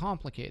this is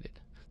complicated,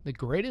 the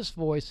greatest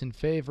voice in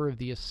favor of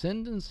the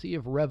ascendancy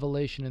of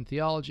revelation in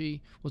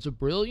theology was a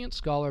brilliant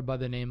scholar by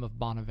the name of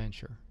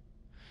Bonaventure.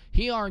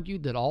 He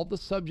argued that all the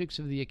subjects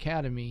of the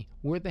academy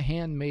were the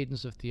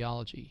handmaidens of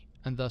theology,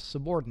 and thus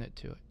subordinate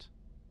to it.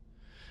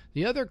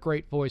 The other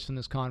great voice in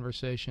this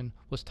conversation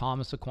was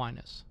Thomas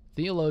Aquinas,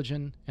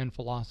 theologian and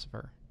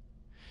philosopher.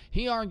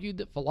 He argued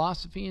that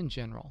philosophy in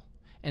general,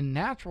 and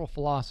natural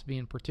philosophy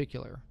in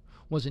particular,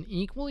 was an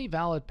equally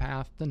valid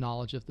path to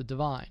knowledge of the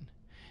divine,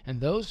 and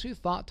those who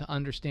thought to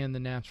understand the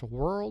natural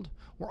world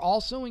were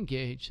also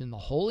engaged in the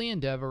holy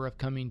endeavor of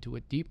coming to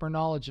a deeper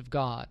knowledge of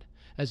God,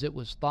 as it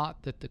was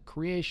thought that the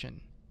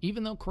creation,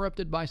 even though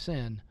corrupted by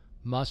sin,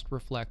 must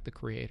reflect the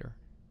Creator.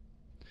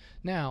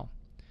 Now,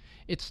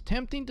 it's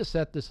tempting to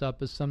set this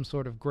up as some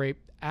sort of great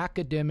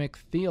academic,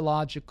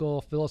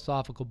 theological,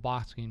 philosophical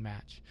boxing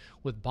match,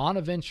 with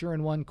Bonaventure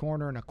in one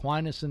corner and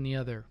Aquinas in the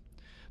other,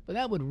 but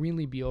that would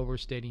really be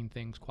overstating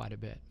things quite a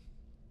bit.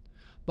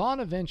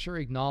 Bonaventure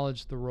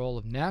acknowledged the role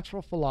of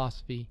natural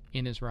philosophy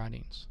in his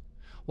writings,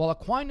 while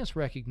Aquinas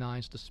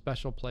recognized a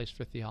special place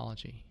for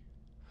theology.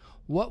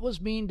 What was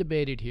being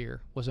debated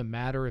here was a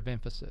matter of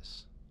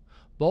emphasis.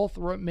 Both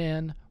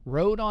men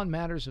wrote on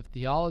matters of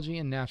theology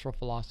and natural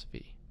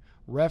philosophy,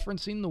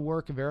 referencing the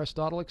work of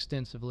Aristotle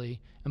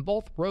extensively, and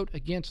both wrote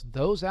against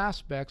those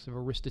aspects of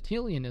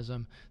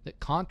Aristotelianism that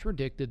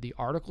contradicted the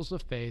articles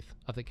of faith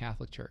of the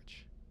Catholic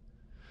Church.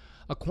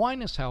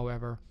 Aquinas,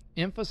 however,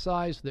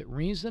 emphasized that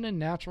reason and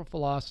natural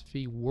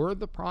philosophy were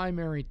the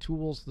primary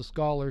tools the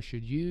scholar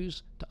should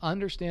use to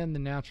understand the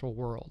natural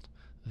world,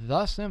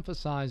 thus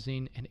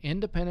emphasizing an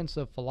independence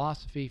of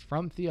philosophy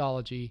from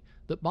theology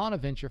that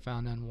Bonaventure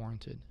found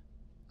unwarranted.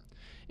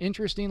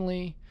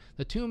 Interestingly,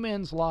 the two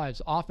men's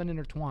lives often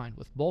intertwined,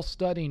 with both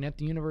studying at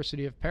the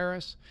University of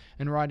Paris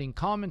and writing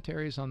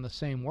commentaries on the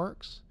same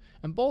works,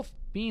 and both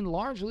being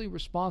largely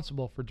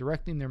responsible for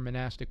directing their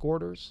monastic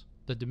orders,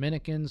 the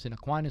Dominicans in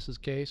Aquinas'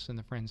 case and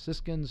the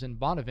Franciscans in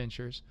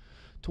Bonaventure's,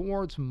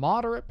 towards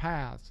moderate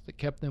paths that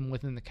kept them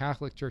within the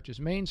Catholic Church's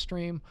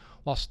mainstream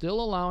while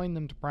still allowing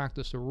them to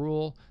practice a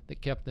rule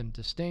that kept them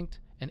distinct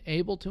and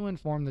able to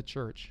inform the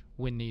Church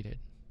when needed.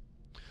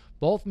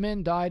 Both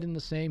men died in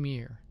the same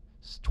year,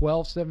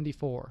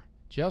 1274,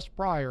 just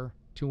prior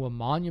to a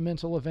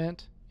monumental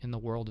event in the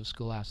world of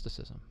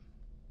scholasticism.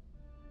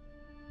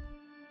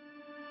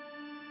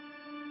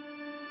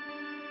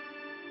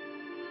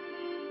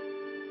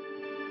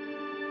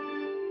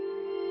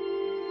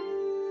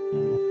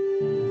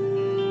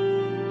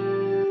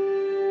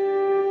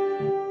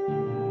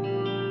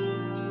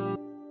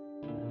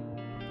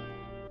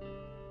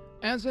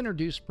 As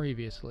introduced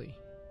previously,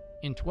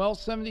 in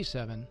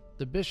 1277,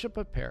 the Bishop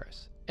of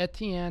Paris,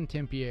 Etienne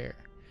Tempier,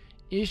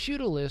 issued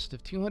a list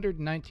of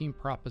 219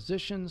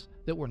 propositions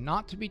that were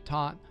not to be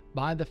taught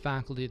by the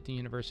faculty at the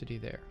university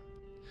there.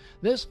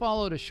 This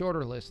followed a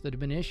shorter list that had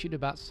been issued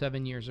about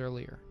 7 years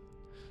earlier.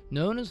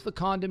 Known as the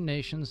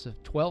Condemnations of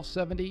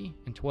 1270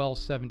 and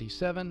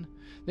 1277,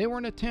 they were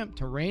an attempt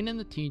to rein in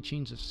the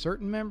teachings of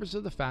certain members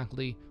of the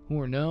faculty who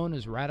were known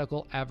as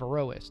radical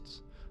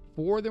Averroists,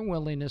 for their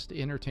willingness to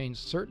entertain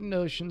certain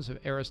notions of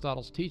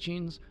Aristotle's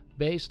teachings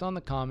based on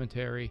the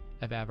commentary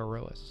of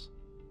Averroes.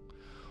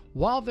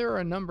 While there are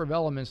a number of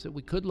elements that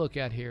we could look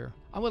at here,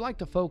 I would like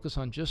to focus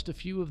on just a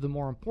few of the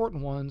more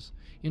important ones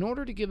in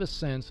order to give a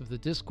sense of the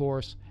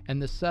discourse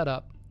and the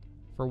setup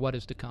for what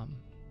is to come.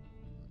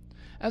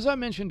 As I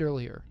mentioned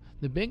earlier,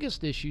 the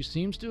biggest issue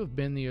seems to have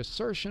been the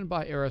assertion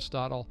by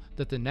Aristotle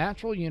that the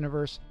natural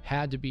universe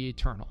had to be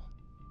eternal.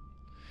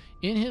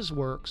 In his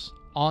works,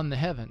 On the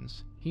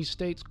Heavens, he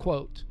states,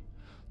 quote,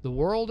 "The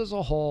world as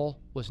a whole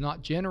was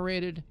not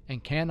generated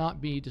and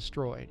cannot be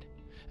destroyed,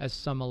 as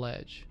some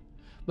allege,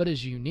 but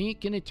is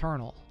unique and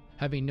eternal,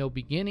 having no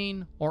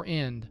beginning or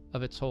end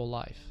of its whole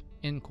life."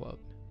 End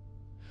quote.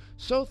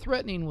 So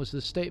threatening was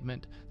the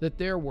statement that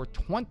there were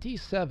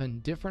 27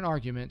 different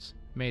arguments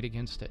made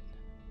against it.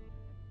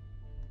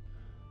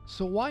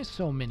 So why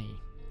so many?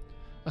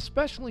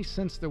 Especially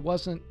since there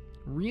wasn't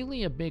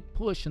really a big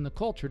push in the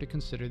culture to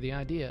consider the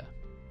idea.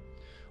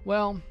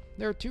 Well,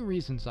 there are two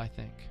reasons, I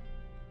think.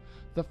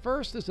 The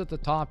first is that the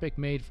topic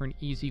made for an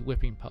easy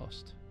whipping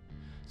post.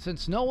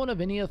 Since no one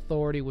of any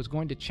authority was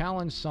going to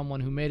challenge someone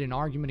who made an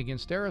argument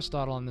against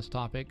Aristotle on this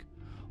topic,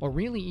 or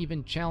really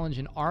even challenge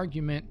an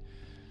argument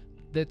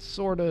that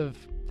sort of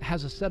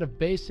has a set of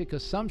basic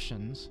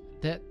assumptions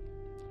that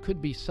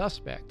could be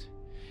suspect,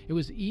 it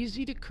was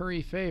easy to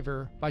curry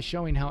favor by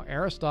showing how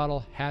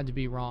Aristotle had to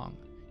be wrong,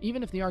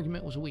 even if the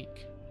argument was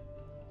weak.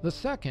 The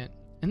second,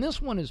 and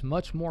this one is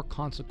much more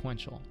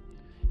consequential,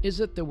 is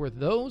that there were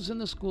those in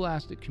the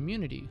scholastic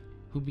community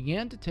who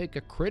began to take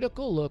a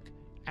critical look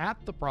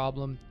at the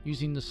problem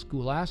using the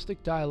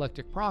scholastic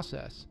dialectic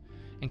process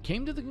and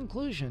came to the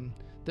conclusion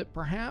that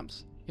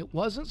perhaps it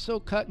wasn't so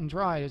cut and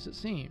dry as it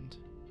seemed.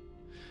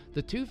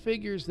 The two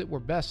figures that were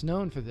best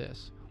known for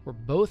this were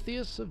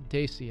Boethius of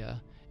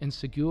Dacia and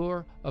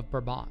Ségur of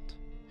Brabant,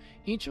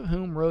 each of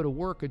whom wrote a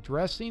work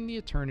addressing the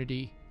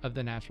eternity of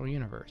the natural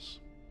universe.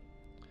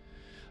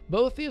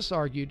 Boethius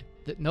argued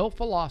that no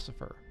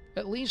philosopher,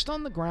 at least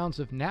on the grounds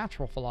of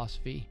natural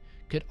philosophy,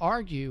 could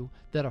argue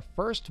that a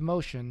first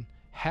motion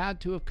had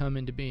to have come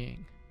into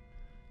being.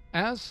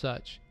 As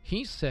such,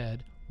 he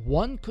said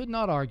one could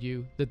not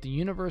argue that the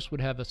universe would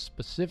have a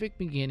specific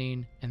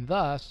beginning, and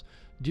thus,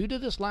 due to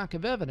this lack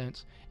of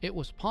evidence, it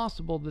was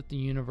possible that the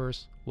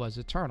universe was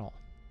eternal.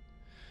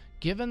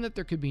 Given that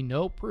there could be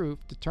no proof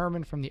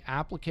determined from the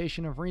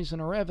application of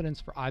reason or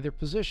evidence for either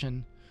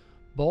position,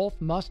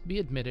 both must be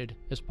admitted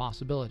as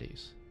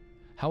possibilities.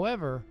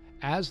 However,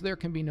 as there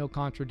can be no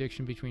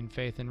contradiction between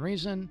faith and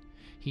reason,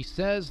 he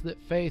says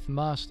that faith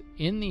must,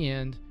 in the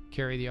end,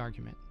 carry the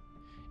argument.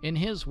 In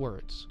his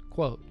words,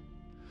 quote,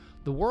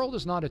 "The world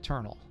is not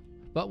eternal,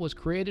 but was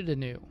created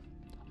anew,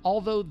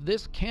 although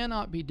this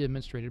cannot be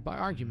demonstrated by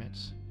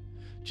arguments,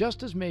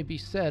 just as may be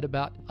said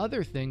about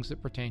other things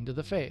that pertain to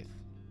the faith.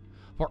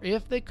 For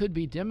if they could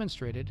be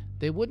demonstrated,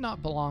 they would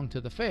not belong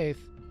to the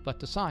faith, but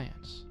to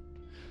science.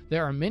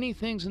 There are many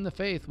things in the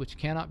faith which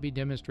cannot be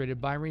demonstrated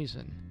by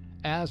reason,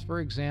 as, for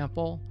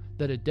example,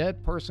 that a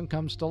dead person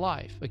comes to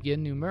life,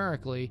 again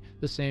numerically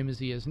the same as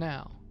he is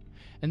now,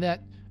 and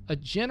that a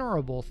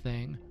generable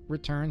thing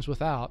returns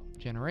without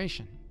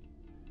generation.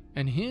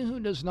 And he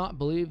who does not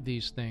believe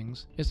these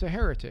things is a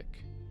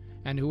heretic,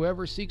 and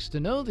whoever seeks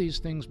to know these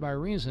things by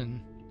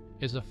reason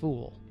is a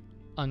fool."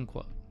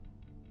 Unquote.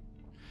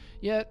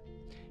 Yet,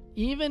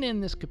 even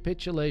in this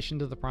capitulation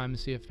to the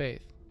primacy of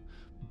faith,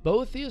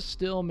 Boethius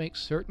still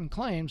makes certain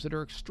claims that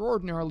are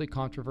extraordinarily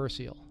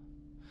controversial.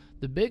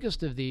 The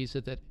biggest of these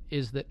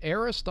is that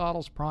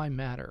Aristotle's prime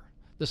matter,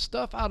 the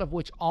stuff out of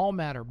which all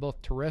matter, both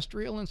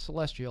terrestrial and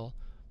celestial,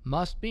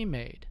 must be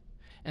made,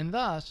 and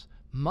thus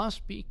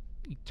must be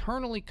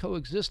eternally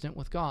coexistent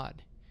with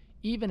God,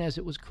 even as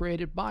it was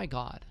created by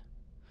God.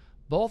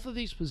 Both of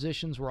these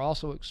positions were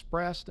also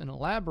expressed and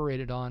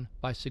elaborated on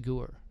by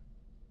Ségur.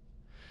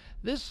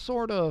 This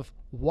sort of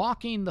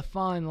walking the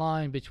fine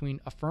line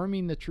between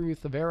affirming the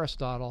truth of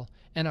Aristotle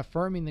and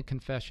affirming the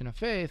confession of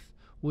faith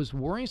was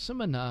worrisome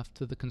enough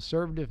to the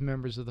conservative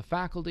members of the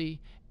faculty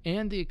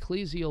and the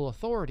ecclesial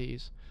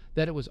authorities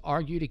that it was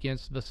argued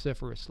against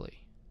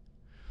vociferously.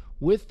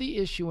 With the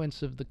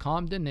issuance of the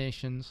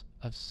Condemnations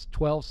of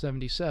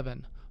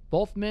 1277,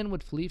 both men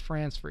would flee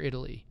France for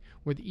Italy,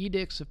 where the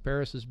edicts of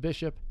Paris's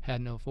bishop had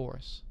no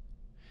force.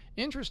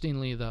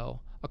 Interestingly,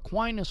 though,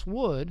 Aquinas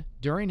would,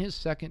 during his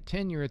second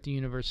tenure at the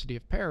University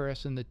of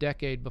Paris in the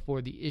decade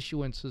before the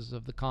issuances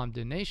of the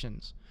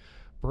Condemnations,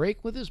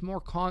 break with his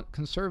more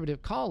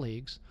conservative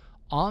colleagues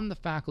on the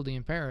faculty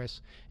in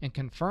Paris and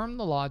confirm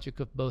the logic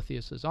of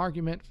Boethius'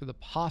 argument for the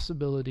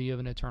possibility of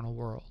an eternal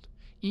world,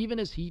 even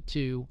as he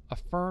too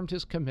affirmed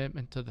his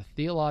commitment to the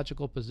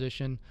theological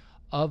position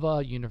of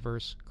a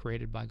universe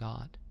created by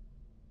God.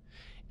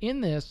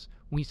 In this,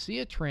 we see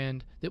a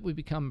trend that would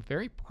become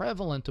very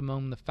prevalent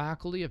among the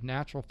faculty of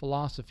natural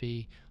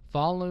philosophy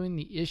following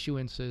the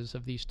issuances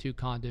of these two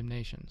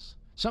condemnations,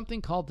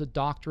 something called the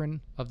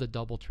doctrine of the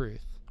double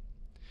truth.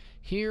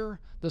 Here,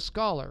 the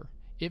scholar,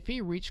 if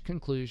he reached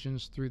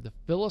conclusions through the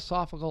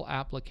philosophical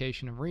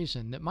application of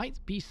reason that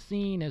might be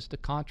seen as to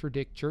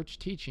contradict church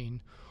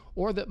teaching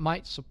or that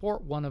might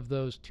support one of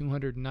those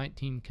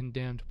 219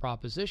 condemned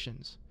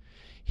propositions,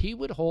 he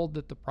would hold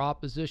that the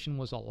proposition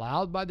was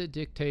allowed by the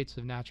dictates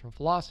of natural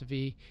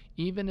philosophy,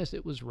 even as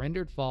it was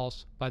rendered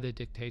false by the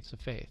dictates of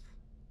faith.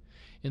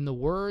 In the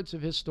words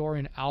of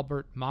historian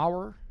Albert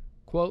Maurer,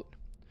 quote,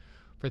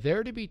 "For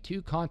there to be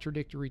two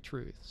contradictory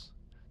truths,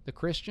 the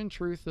Christian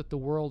truth that the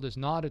world is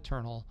not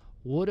eternal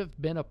would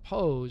have been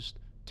opposed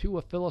to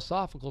a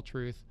philosophical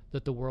truth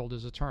that the world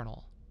is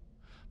eternal.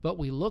 But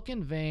we look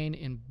in vain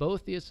in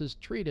Boethius'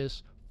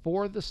 treatise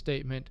for the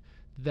statement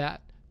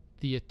that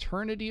the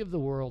eternity of the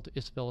world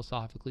is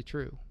philosophically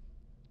true.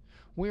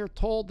 We are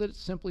told that it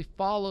simply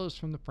follows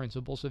from the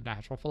principles of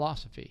natural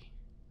philosophy.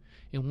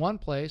 In one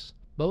place,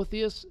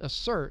 Boethius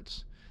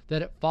asserts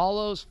that it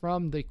follows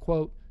from the,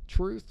 quote,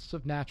 truths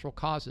of natural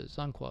causes,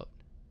 unquote.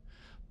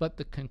 But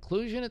the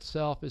conclusion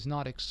itself is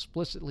not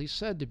explicitly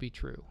said to be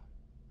true.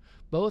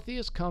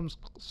 Boethius comes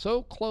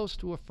so close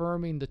to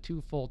affirming the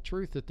twofold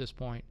truth at this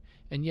point,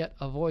 and yet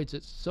avoids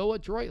it so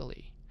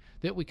adroitly,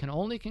 that we can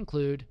only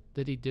conclude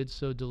that he did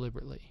so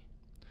deliberately.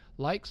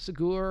 Like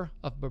Ségur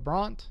of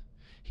Brabant,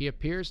 he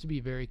appears to be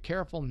very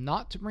careful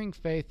not to bring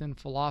faith and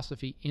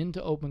philosophy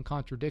into open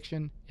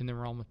contradiction in the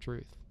realm of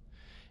truth.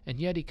 And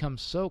yet he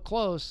comes so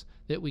close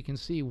that we can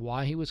see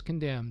why he was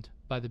condemned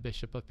by the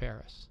Bishop of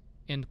Paris."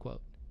 End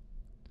quote.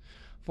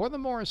 For the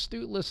more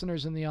astute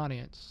listeners in the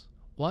audience,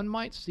 one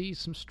might see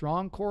some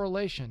strong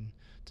correlation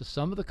to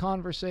some of the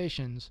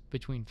conversations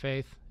between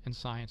faith and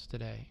science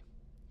today.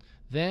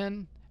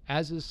 Then,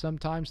 as is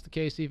sometimes the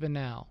case even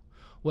now,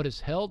 what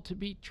is held to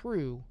be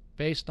true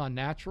based on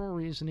natural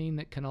reasoning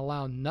that can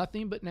allow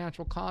nothing but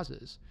natural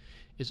causes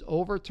is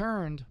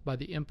overturned by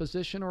the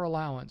imposition or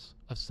allowance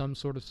of some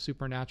sort of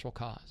supernatural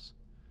cause.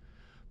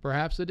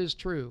 Perhaps it is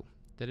true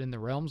that in the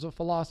realms of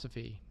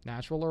philosophy,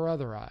 natural or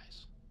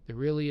otherwise, there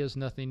really is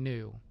nothing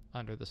new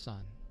under the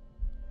sun.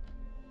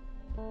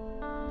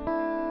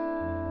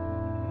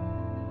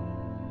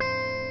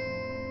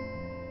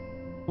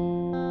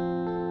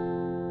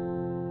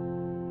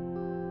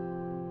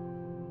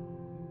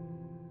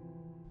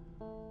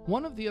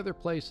 One of the other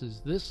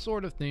places this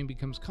sort of thing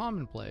becomes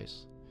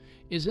commonplace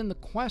is in the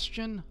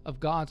question of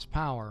God's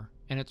power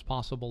and its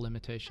possible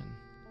limitation.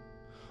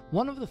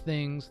 One of the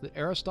things that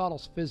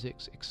Aristotle's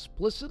physics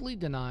explicitly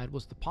denied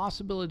was the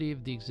possibility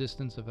of the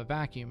existence of a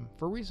vacuum,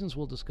 for reasons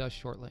we'll discuss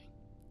shortly.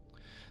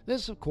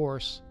 This, of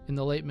course, in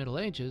the late Middle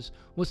Ages,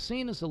 was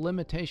seen as a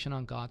limitation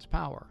on God's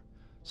power,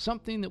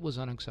 something that was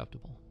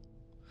unacceptable.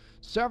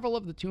 Several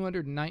of the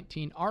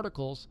 219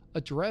 articles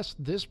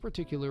addressed this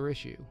particular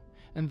issue,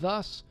 and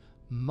thus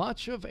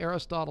much of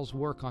Aristotle's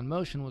work on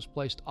motion was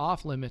placed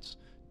off limits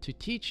to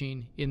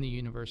teaching in the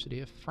University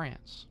of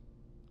France.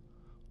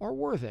 Or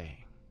were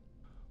they?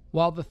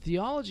 While the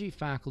theology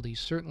faculty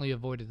certainly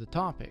avoided the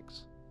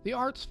topics, the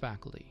arts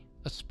faculty,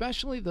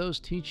 especially those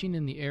teaching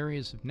in the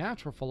areas of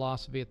natural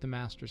philosophy at the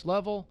master's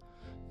level,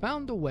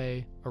 found a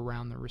way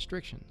around the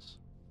restrictions.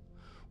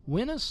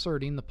 When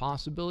asserting the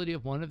possibility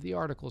of one of the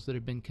articles that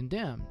had been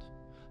condemned,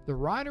 the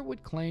writer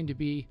would claim to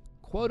be,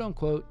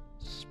 quote-unquote,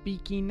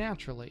 speaking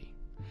naturally,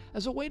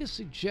 as a way to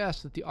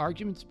suggest that the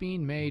arguments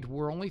being made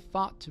were only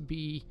thought to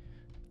be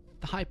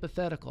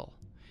hypothetical,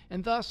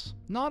 and thus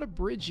not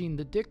abridging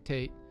the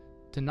dictate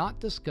to not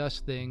discuss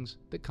things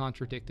that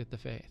contradicted the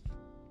faith.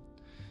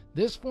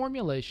 This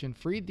formulation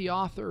freed the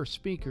author or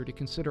speaker to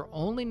consider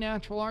only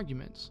natural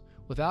arguments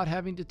without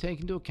having to take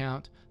into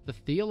account the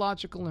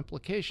theological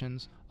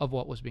implications of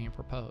what was being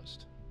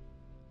proposed.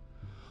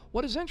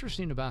 What is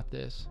interesting about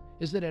this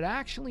is that it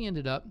actually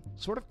ended up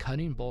sort of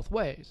cutting both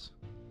ways.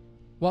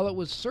 While it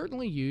was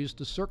certainly used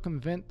to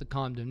circumvent the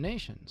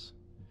condemnations,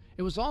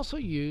 it was also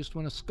used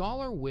when a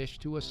scholar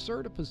wished to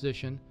assert a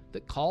position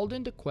that called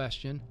into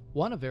question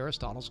one of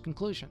Aristotle's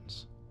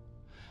conclusions.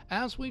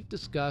 As we've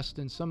discussed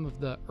in some of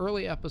the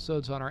early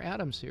episodes on our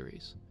Adam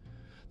series,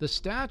 the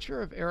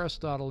stature of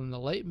Aristotle in the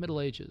late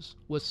Middle Ages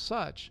was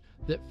such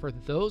that for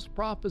those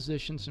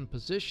propositions and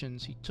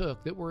positions he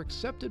took that were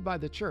accepted by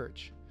the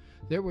Church,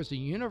 there was a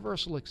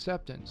universal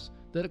acceptance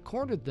that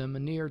accorded them a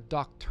near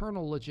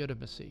doctrinal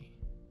legitimacy.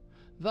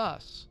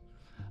 Thus,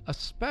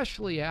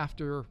 especially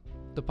after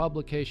the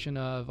publication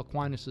of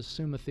Aquinas'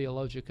 Summa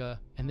Theologica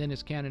and then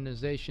his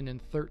canonization in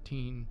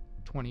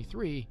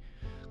 1323,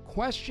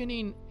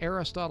 questioning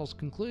Aristotle's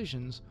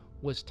conclusions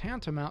was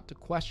tantamount to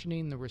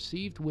questioning the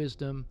received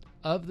wisdom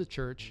of the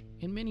Church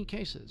in many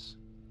cases.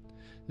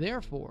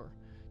 Therefore,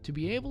 to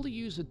be able to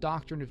use a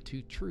doctrine of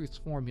two truths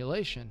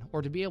formulation,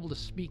 or to be able to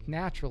speak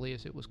naturally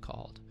as it was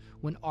called,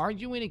 when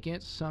arguing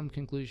against some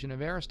conclusion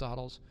of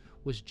Aristotle's,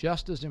 was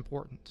just as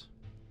important.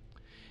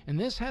 And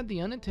this had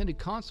the unintended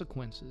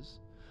consequences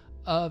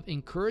of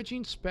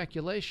encouraging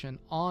speculation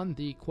on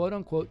the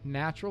quote-unquote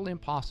natural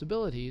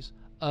impossibilities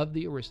of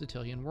the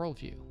Aristotelian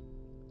worldview.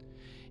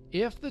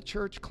 If the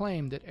Church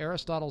claimed that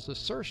Aristotle's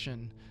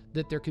assertion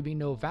that there could be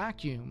no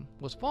vacuum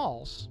was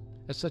false,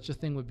 as such a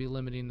thing would be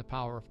limiting the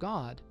power of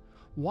God,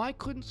 why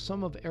couldn't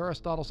some of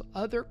Aristotle's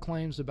other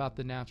claims about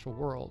the natural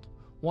world,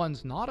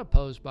 ones not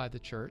opposed by the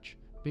Church,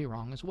 be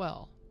wrong as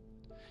well?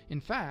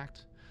 In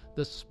fact,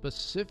 the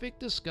specific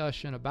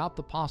discussion about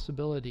the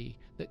possibility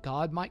that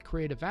God might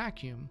create a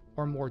vacuum,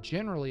 or more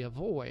generally a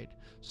void,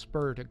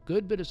 spurred a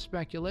good bit of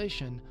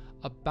speculation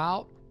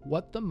about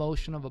what the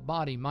motion of a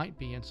body might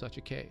be in such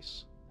a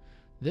case.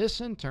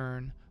 This, in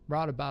turn,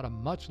 brought about a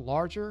much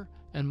larger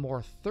and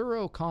more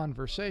thorough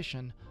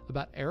conversation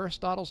about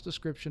Aristotle's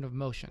description of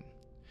motion,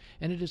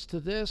 and it is to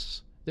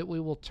this that we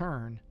will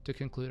turn to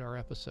conclude our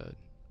episode.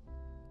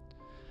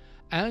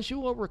 As you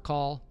will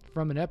recall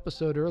from an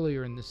episode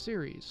earlier in this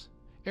series,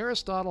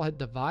 Aristotle had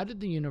divided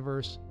the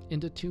universe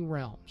into two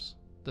realms,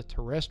 the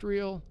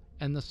terrestrial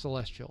and the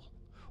celestial,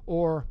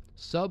 or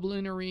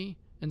sublunary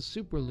and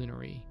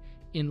superlunary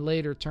in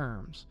later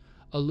terms,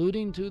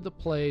 alluding to the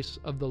place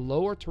of the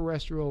lower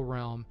terrestrial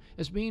realm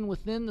as being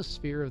within the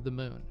sphere of the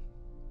moon.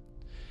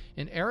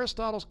 In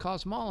Aristotle's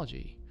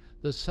cosmology,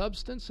 the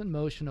substance and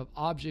motion of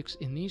objects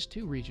in these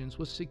two regions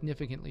was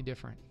significantly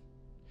different.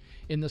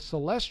 In the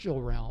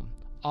celestial realm,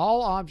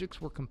 all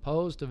objects were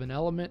composed of an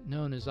element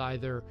known as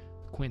either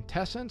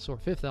quintessence or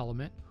fifth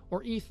element,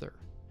 or ether,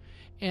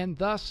 and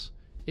thus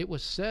it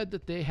was said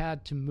that they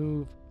had to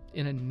move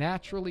in a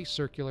naturally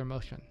circular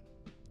motion.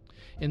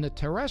 In the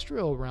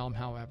terrestrial realm,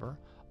 however,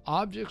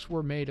 objects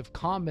were made of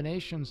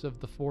combinations of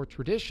the four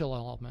traditional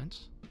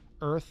elements,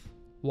 earth,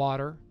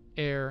 water,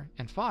 air,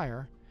 and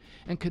fire,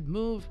 and could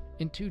move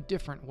in two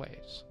different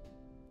ways.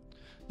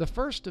 The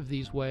first of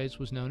these ways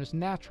was known as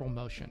natural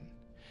motion,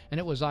 and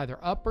it was either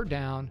up or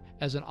down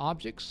as an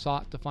object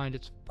sought to find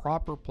its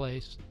proper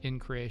place in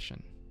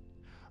creation.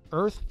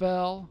 Earth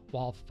fell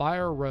while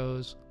fire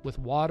rose, with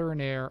water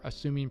and air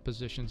assuming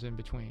positions in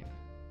between.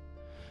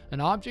 An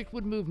object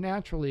would move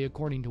naturally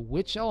according to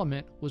which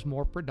element was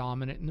more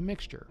predominant in the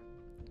mixture.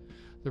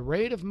 The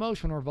rate of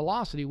motion or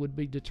velocity would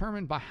be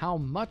determined by how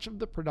much of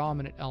the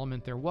predominant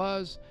element there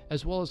was,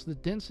 as well as the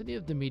density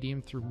of the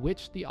medium through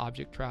which the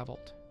object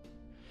traveled.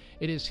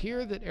 It is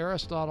here that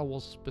Aristotle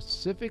will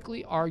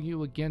specifically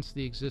argue against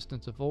the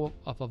existence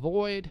of a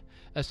void,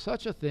 as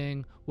such a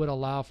thing would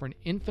allow for an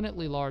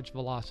infinitely large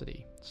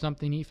velocity,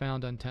 something he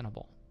found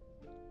untenable.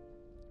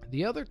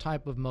 The other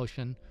type of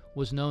motion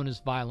was known as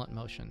violent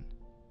motion,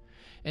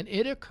 and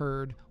it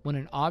occurred when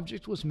an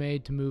object was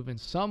made to move in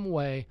some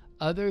way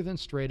other than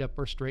straight up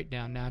or straight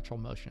down natural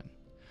motion,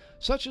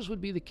 such as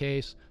would be the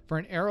case for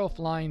an arrow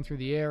flying through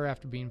the air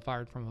after being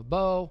fired from a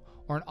bow,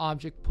 or an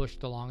object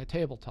pushed along a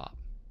tabletop.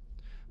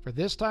 For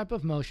this type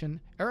of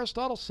motion,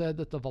 Aristotle said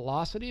that the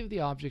velocity of the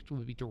object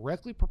would be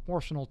directly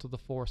proportional to the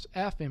force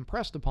F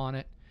impressed upon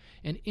it,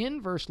 and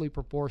inversely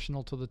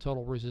proportional to the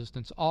total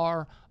resistance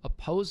R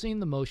opposing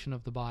the motion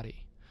of the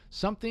body,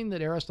 something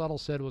that Aristotle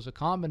said was a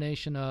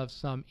combination of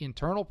some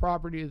internal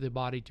property of the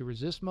body to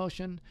resist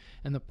motion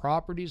and the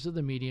properties of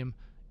the medium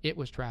it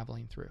was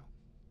traveling through.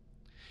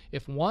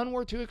 If one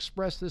were to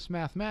express this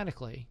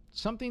mathematically,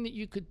 something that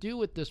you could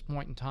do at this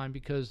point in time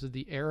because of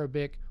the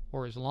Arabic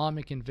or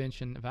Islamic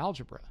invention of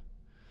algebra,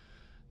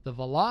 the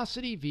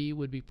velocity v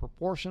would be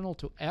proportional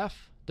to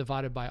F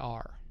divided by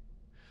R.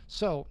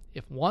 So,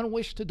 if one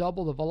wished to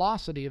double the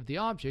velocity of the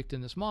object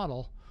in this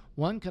model,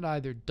 one could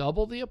either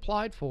double the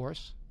applied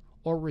force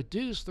or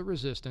reduce the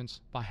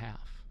resistance by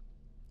half.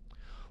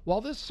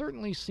 While this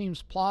certainly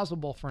seems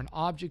plausible for an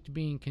object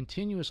being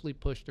continuously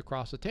pushed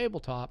across a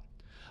tabletop,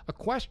 a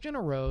question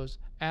arose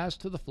as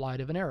to the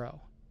flight of an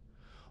arrow.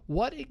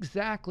 What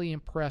exactly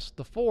impressed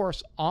the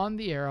force on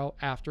the arrow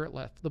after it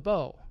left the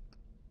bow?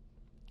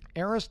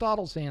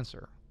 Aristotle's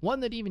answer,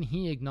 one that even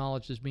he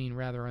acknowledged as being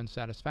rather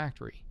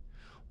unsatisfactory,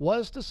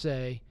 was to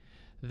say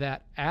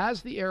that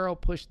as the arrow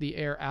pushed the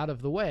air out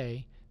of the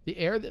way, the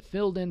air that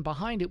filled in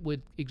behind it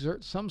would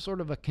exert some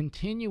sort of a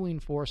continuing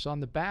force on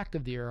the back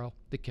of the arrow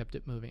that kept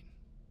it moving.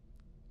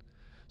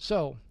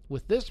 So,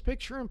 with this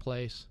picture in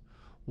place,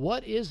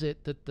 what is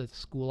it that the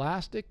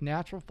scholastic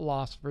natural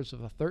philosophers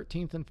of the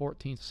 13th and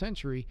 14th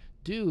century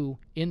do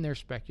in their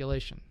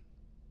speculation?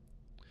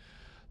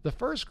 The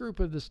first group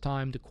of this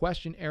time to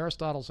question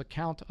Aristotle's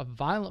account of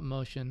violent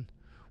motion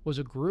was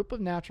a group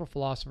of natural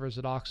philosophers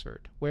at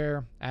Oxford,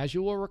 where, as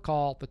you will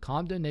recall, the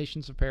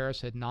Condemnations of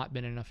Paris had not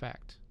been in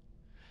effect.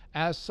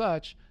 As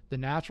such, the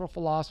natural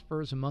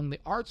philosophers among the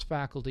arts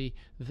faculty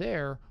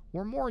there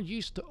were more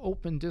used to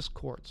open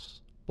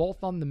discourse,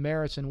 both on the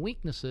merits and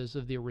weaknesses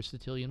of the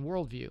Aristotelian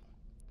worldview.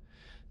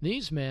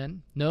 These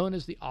men, known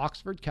as the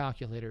Oxford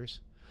Calculators,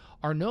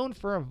 are known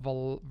for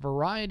a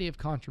variety of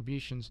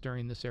contributions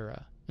during this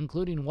era,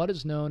 including what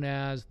is known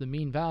as the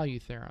mean value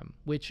theorem,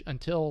 which,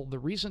 until the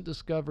recent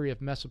discovery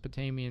of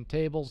Mesopotamian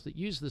tables that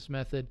use this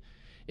method,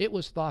 it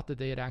was thought that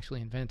they had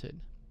actually invented.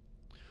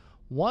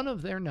 One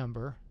of their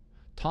number,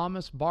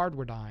 Thomas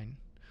Bardwardine,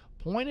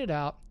 pointed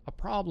out a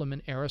problem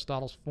in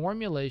Aristotle's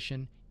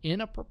formulation in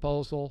a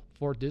proposal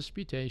for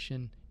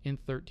disputation in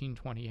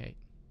 1328.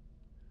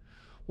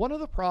 One of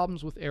the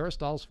problems with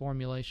Aristotle's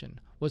formulation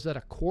was that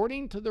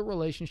according to the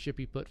relationship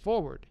he put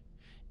forward,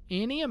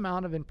 any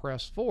amount of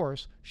impressed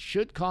force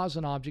should cause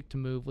an object to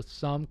move with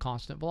some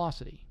constant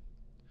velocity.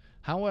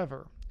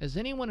 However, as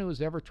anyone who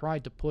has ever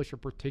tried to push a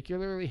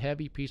particularly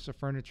heavy piece of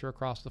furniture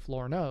across the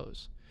floor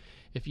knows,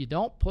 if you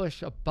don't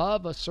push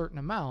above a certain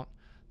amount,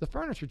 the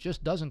furniture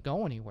just doesn't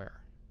go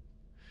anywhere.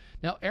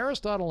 Now,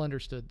 Aristotle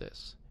understood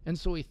this, and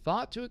so he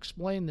thought to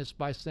explain this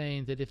by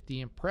saying that if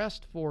the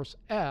impressed force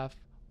F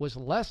was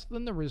less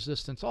than the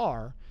resistance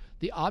R,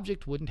 the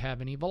object wouldn't have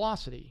any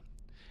velocity.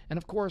 And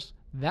of course,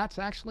 that's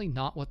actually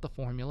not what the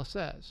formula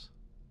says.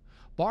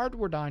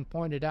 Bardwardine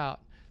pointed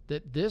out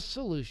that this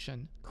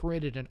solution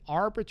created an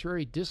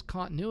arbitrary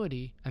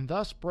discontinuity and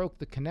thus broke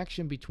the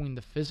connection between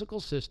the physical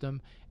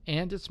system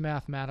and its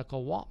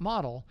mathematical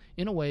model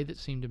in a way that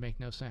seemed to make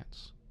no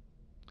sense.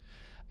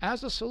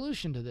 As a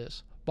solution to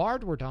this,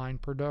 Bardwardine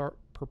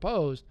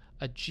proposed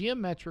a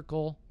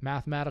geometrical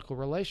mathematical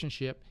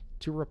relationship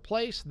to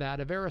replace that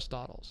of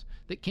Aristotle's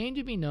that came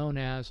to be known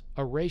as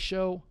a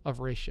ratio of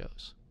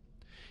ratios.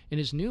 In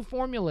his new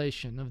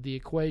formulation of the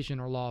equation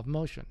or law of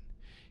motion,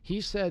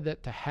 he said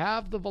that to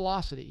have the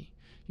velocity,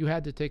 you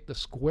had to take the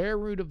square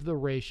root of the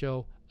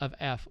ratio of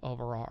F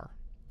over R.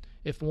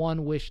 If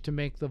one wished to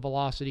make the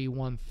velocity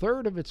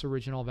 1/3 of its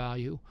original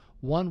value,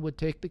 one would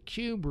take the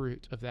cube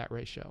root of that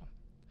ratio.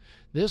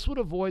 This would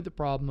avoid the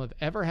problem of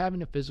ever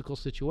having a physical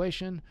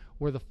situation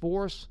where the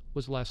force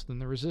was less than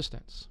the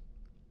resistance.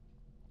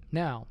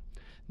 Now,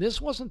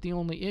 this wasn't the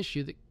only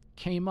issue that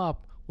came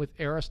up with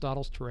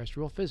Aristotle's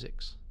terrestrial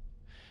physics.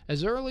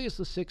 As early as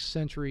the 6th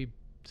century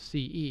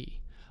CE,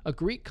 a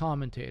Greek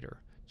commentator,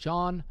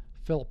 John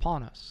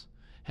Philoponus,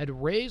 had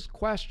raised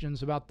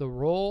questions about the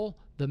role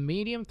the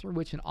medium through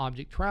which an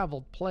object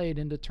traveled played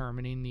in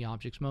determining the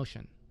object's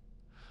motion.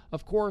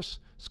 Of course,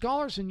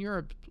 scholars in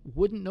Europe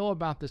wouldn't know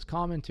about this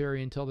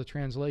commentary until the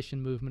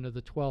translation movement of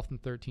the 12th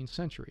and 13th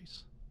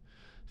centuries.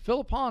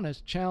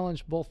 Philoponus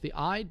challenged both the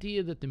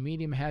idea that the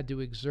medium had to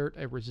exert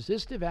a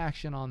resistive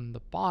action on the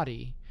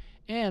body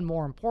and,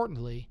 more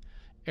importantly,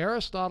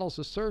 Aristotle's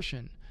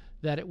assertion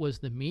that it was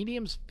the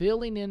medium's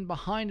filling in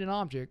behind an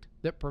object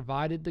that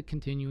provided the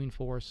continuing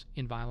force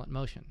in violent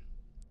motion.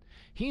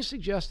 He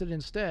suggested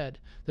instead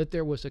that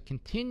there was a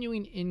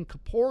continuing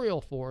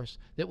incorporeal force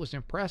that was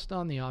impressed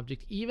on the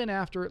object even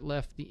after it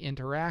left the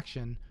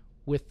interaction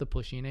with the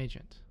pushing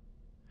agent.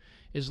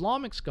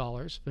 Islamic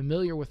scholars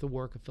familiar with the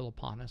work of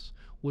Philoponus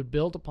would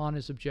build upon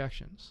his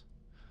objections.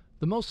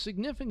 The most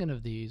significant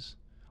of these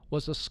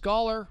was a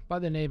scholar by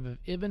the name of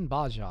Ibn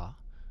Bajjah,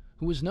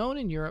 who was known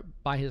in Europe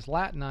by his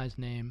Latinized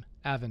name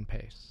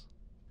Avenpace.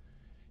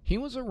 He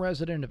was a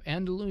resident of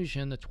Andalusia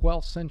in the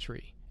 12th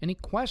century, and he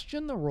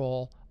questioned the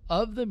role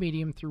of the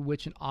medium through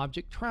which an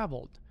object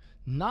traveled,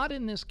 not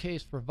in this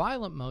case for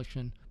violent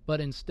motion,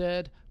 but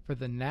instead for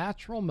the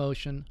natural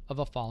motion of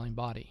a falling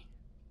body.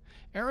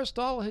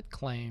 Aristotle had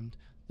claimed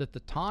that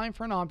the time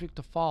for an object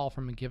to fall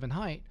from a given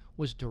height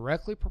was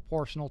directly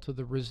proportional to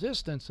the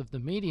resistance of the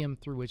medium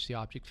through which the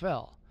object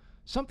fell,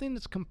 something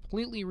that's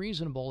completely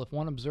reasonable if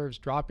one observes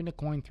dropping a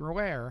coin through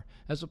air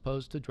as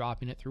opposed to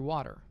dropping it through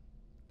water.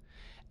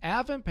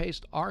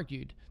 Avenpace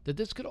argued that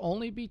this could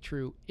only be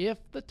true if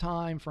the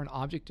time for an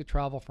object to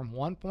travel from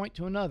one point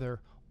to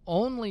another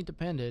only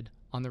depended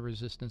on the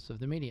resistance of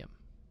the medium.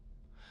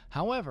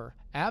 However,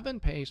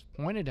 Avenpace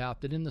pointed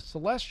out that in the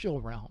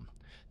celestial realm,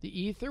 the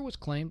ether was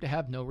claimed to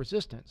have no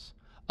resistance.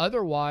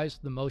 Otherwise,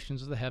 the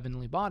motions of the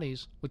heavenly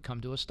bodies would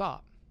come to a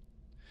stop.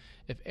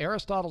 If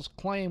Aristotle's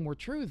claim were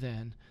true,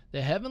 then,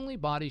 the heavenly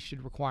bodies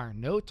should require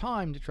no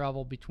time to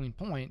travel between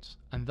points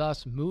and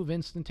thus move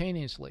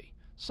instantaneously,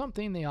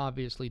 something they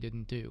obviously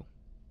didn't do.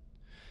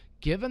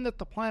 Given that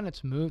the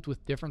planets moved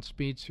with different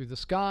speeds through the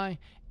sky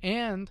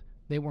and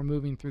they were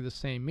moving through the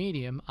same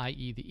medium,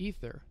 i.e. the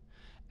ether,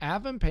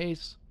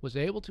 Avenpace was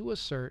able to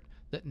assert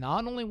that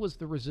not only was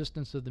the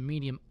resistance of the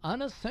medium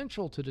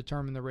unessential to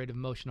determine the rate of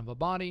motion of a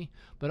body,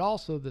 but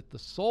also that the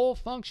sole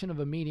function of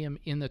a medium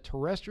in the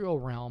terrestrial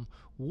realm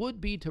would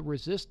be to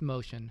resist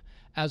motion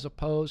as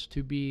opposed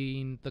to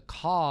being the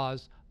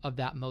cause of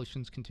that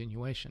motion's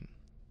continuation.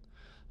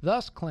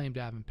 Thus, claimed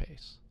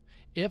Avempace,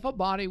 if a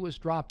body was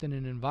dropped in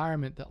an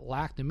environment that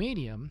lacked a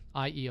medium,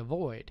 i.e. a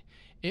void,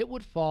 it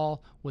would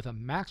fall with a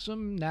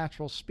maximum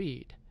natural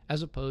speed,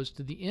 as opposed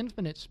to the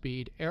infinite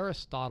speed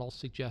Aristotle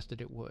suggested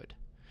it would,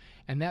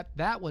 and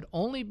that would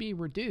only be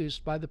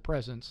reduced by the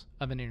presence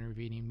of an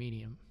intervening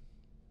medium.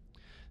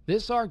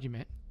 This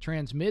argument,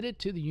 transmitted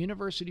to the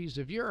universities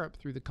of Europe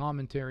through the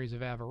commentaries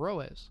of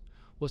Averroes,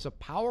 was a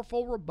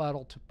powerful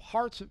rebuttal to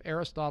parts of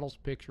Aristotle's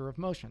picture of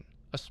motion,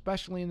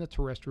 especially in the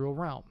terrestrial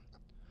realm.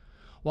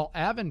 While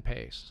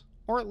Avempace,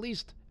 or at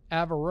least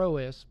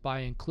Averroes, by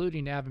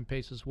including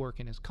Avempace's work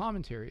in his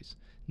commentaries,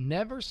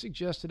 never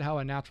suggested how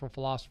a natural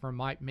philosopher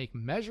might make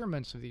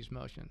measurements of these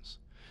motions,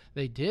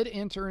 they did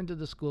enter into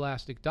the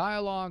scholastic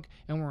dialogue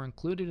and were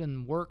included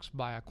in works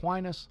by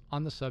Aquinas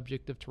on the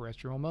subject of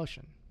terrestrial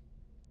motion.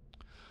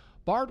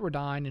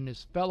 Bardwardine and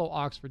his fellow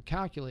Oxford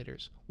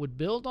calculators would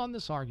build on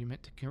this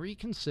argument to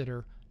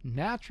reconsider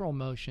natural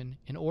motion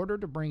in order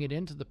to bring it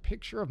into the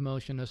picture of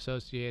motion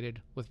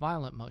associated with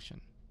violent motion.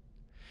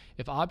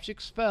 If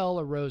objects fell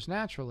or rose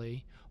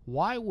naturally,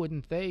 why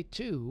wouldn't they,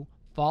 too,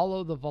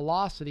 follow the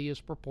velocity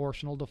as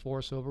proportional to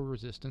force over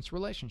resistance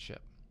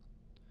relationship?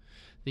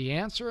 The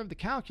answer of the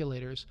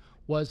calculators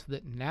was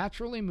that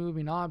naturally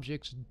moving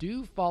objects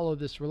do follow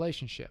this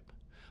relationship,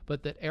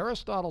 but that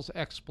Aristotle's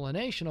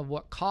explanation of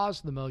what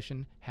caused the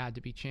motion had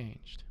to be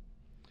changed.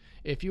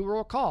 If you will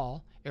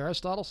recall,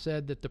 Aristotle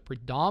said that the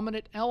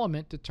predominant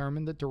element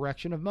determined the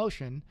direction of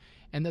motion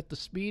and that the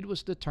speed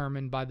was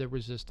determined by the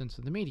resistance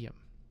of the medium.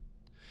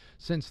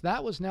 Since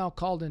that was now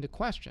called into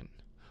question,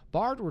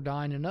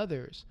 Bardwardine and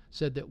others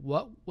said that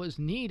what was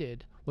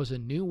needed was a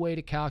new way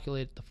to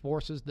calculate the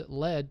forces that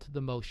led to the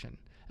motion,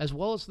 as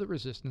well as the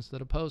resistance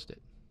that opposed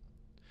it.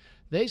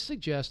 They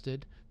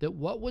suggested that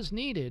what was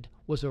needed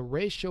was a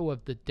ratio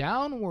of the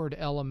downward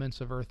elements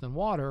of earth and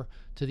water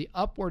to the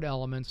upward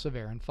elements of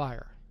air and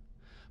fire.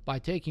 By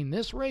taking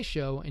this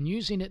ratio and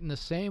using it in the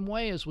same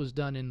way as was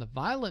done in the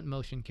violent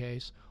motion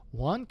case,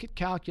 one could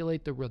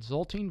calculate the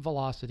resulting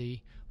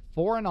velocity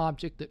for an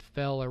object that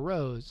fell or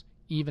rose,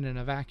 even in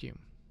a vacuum.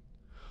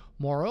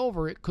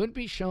 Moreover, it could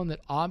be shown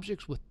that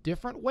objects with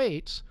different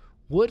weights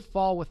would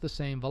fall with the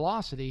same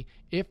velocity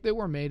if they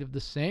were made of the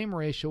same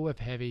ratio of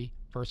heavy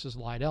versus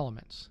light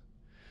elements.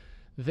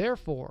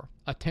 Therefore,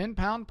 a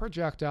 10-pound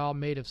projectile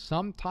made of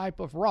some type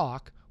of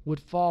rock would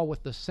fall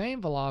with the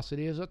same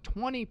velocity as a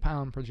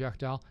 20-pound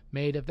projectile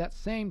made of that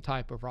same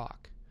type of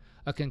rock,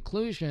 a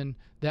conclusion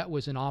that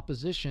was in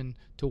opposition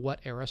to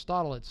what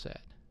Aristotle had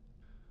said.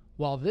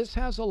 While this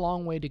has a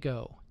long way to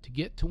go to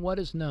get to what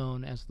is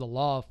known as the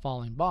law of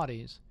falling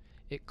bodies,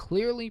 it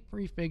clearly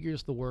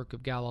prefigures the work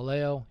of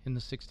Galileo in the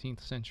 16th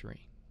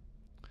century.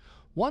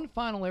 One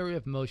final area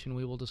of motion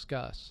we will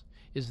discuss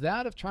is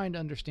that of trying to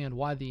understand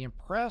why the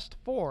impressed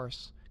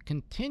force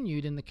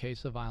continued in the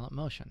case of violent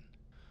motion.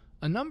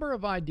 A number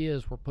of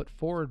ideas were put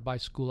forward by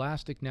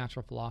scholastic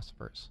natural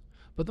philosophers,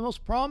 but the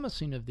most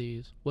promising of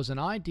these was an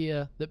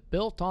idea that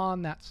built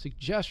on that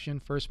suggestion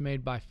first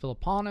made by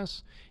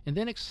Philopponus and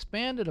then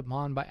expanded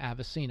upon by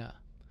Avicenna,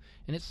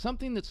 and it's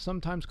something that's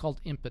sometimes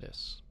called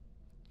impetus.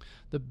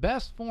 The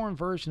best formed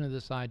version of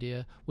this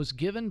idea was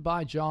given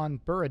by John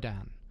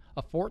Buridan,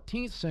 a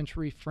 14th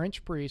century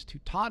French priest who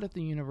taught at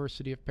the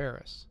University of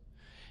Paris,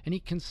 and he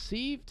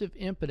conceived of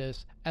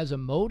impetus as a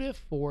motive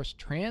force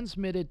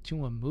transmitted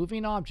to a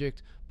moving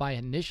object by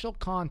initial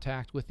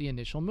contact with the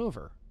initial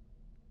mover.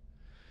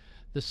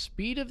 The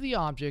speed of the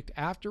object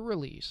after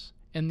release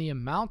and the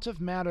amount of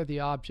matter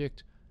the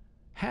object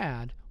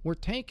had were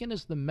taken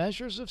as the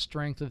measures of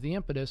strength of the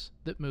impetus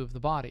that moved the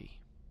body.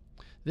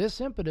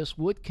 This impetus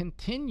would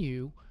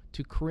continue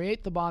to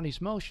create the body's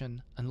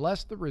motion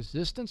unless the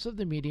resistance of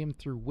the medium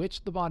through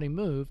which the body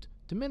moved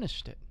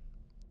diminished it.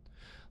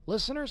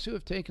 Listeners who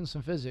have taken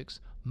some physics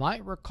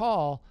might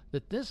recall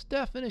that this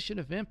definition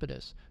of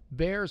impetus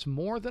bears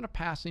more than a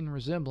passing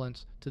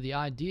resemblance to the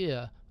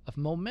idea of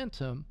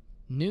momentum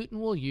Newton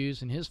will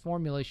use in his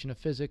formulation of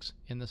physics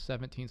in the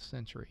 17th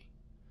century.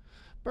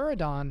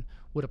 Buridan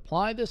would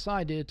apply this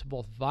idea to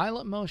both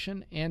violent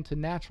motion and to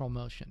natural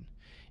motion,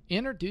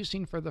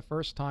 introducing for the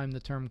first time the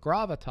term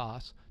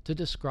gravitas to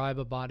describe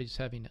a body's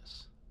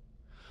heaviness.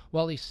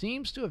 While he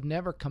seems to have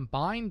never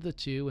combined the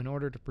two in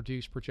order to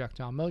produce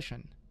projectile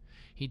motion,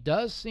 he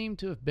does seem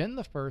to have been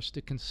the first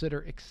to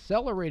consider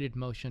accelerated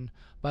motion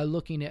by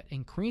looking at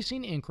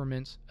increasing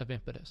increments of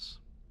impetus.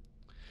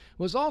 It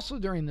was also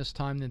during this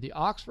time that the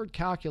Oxford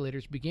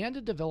calculators began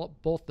to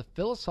develop both the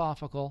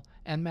philosophical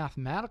and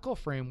mathematical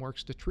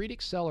frameworks to treat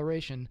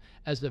acceleration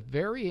as a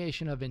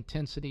variation of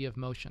intensity of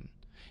motion,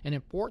 an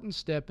important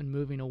step in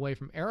moving away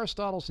from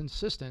Aristotle's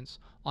insistence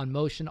on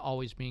motion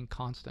always being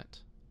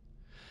constant.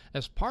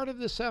 As part of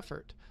this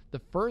effort, the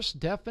first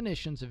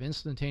definitions of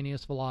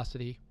instantaneous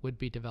velocity would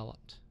be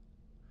developed.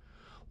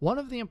 One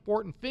of the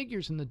important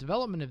figures in the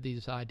development of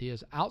these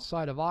ideas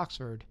outside of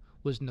Oxford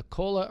was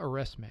Nicole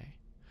Oresme,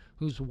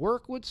 whose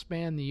work would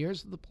span the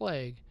years of the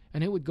plague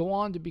and who would go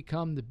on to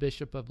become the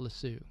Bishop of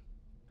Lisieux.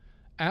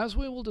 As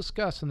we will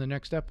discuss in the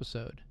next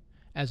episode,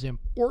 as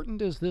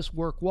important as this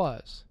work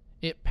was,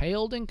 it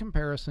paled in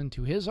comparison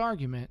to his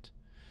argument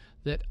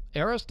that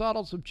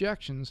Aristotle's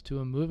objections to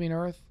a moving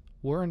earth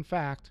were in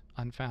fact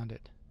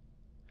unfounded.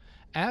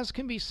 As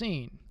can be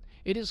seen,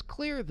 it is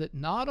clear that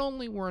not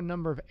only were a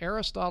number of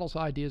Aristotle's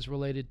ideas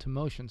related to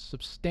motion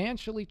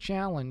substantially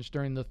challenged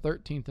during the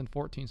 13th and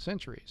 14th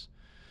centuries,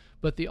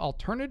 but the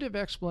alternative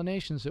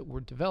explanations that were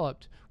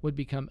developed would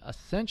become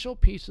essential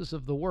pieces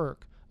of the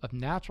work of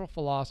natural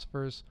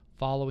philosophers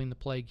following the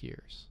plague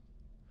years.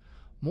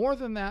 More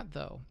than that,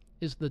 though,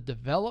 is the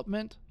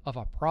development of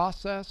a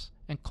process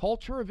and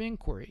culture of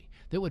inquiry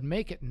that would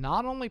make it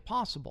not only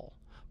possible,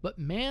 but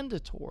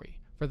mandatory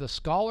for the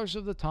scholars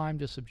of the time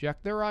to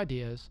subject their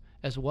ideas,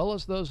 as well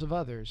as those of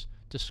others,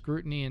 to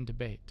scrutiny and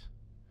debate.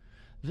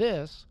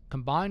 This,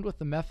 combined with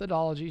the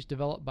methodologies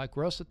developed by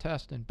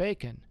Grosseteste and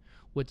Bacon,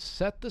 would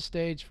set the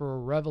stage for a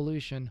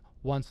revolution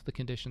once the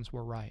conditions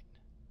were right.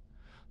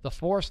 The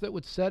force that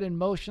would set in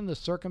motion the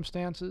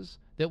circumstances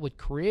that would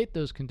create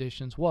those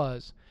conditions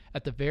was,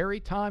 at the very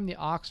time the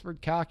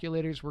Oxford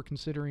calculators were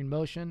considering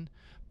motion,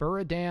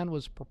 Buridan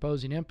was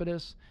proposing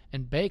impetus,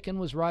 and Bacon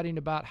was writing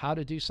about how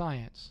to do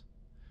science,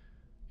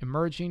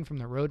 emerging from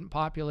the rodent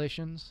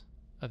populations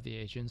of the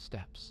Asian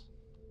steppes.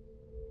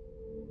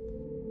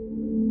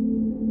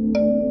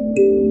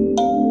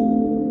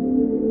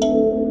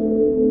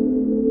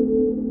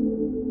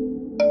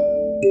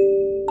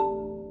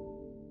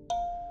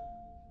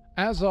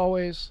 As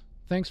always,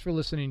 thanks for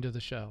listening to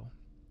the show.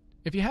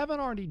 If you haven't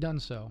already done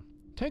so,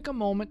 take a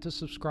moment to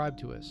subscribe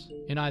to us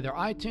in either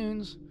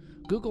iTunes,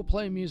 Google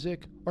Play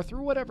Music, or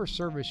through whatever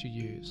service you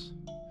use.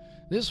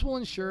 This will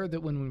ensure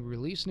that when we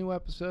release new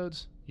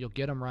episodes, you'll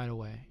get them right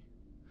away.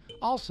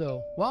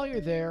 Also, while you're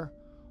there,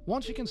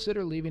 won't you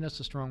consider leaving us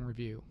a strong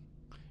review?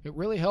 It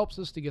really helps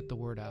us to get the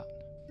word out.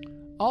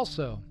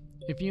 Also,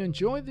 if you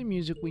enjoy the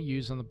music we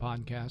use on the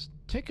podcast,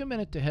 take a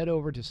minute to head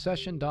over to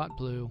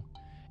session.blue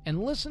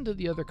and listen to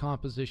the other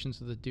compositions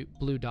of the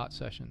Blue Dot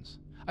Sessions.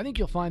 I think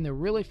you'll find they're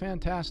really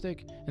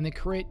fantastic, and they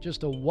create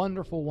just a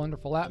wonderful,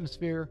 wonderful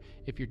atmosphere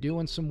if you're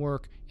doing some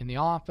work in the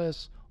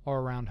office or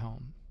around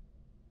home.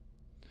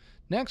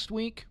 Next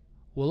week,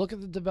 we'll look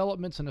at the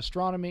developments in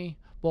astronomy,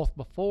 both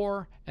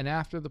before and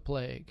after the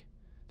plague,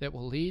 that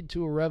will lead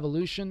to a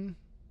revolution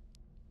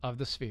of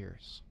the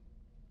spheres.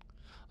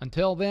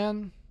 Until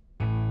then,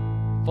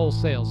 full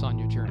sails on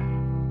your journey.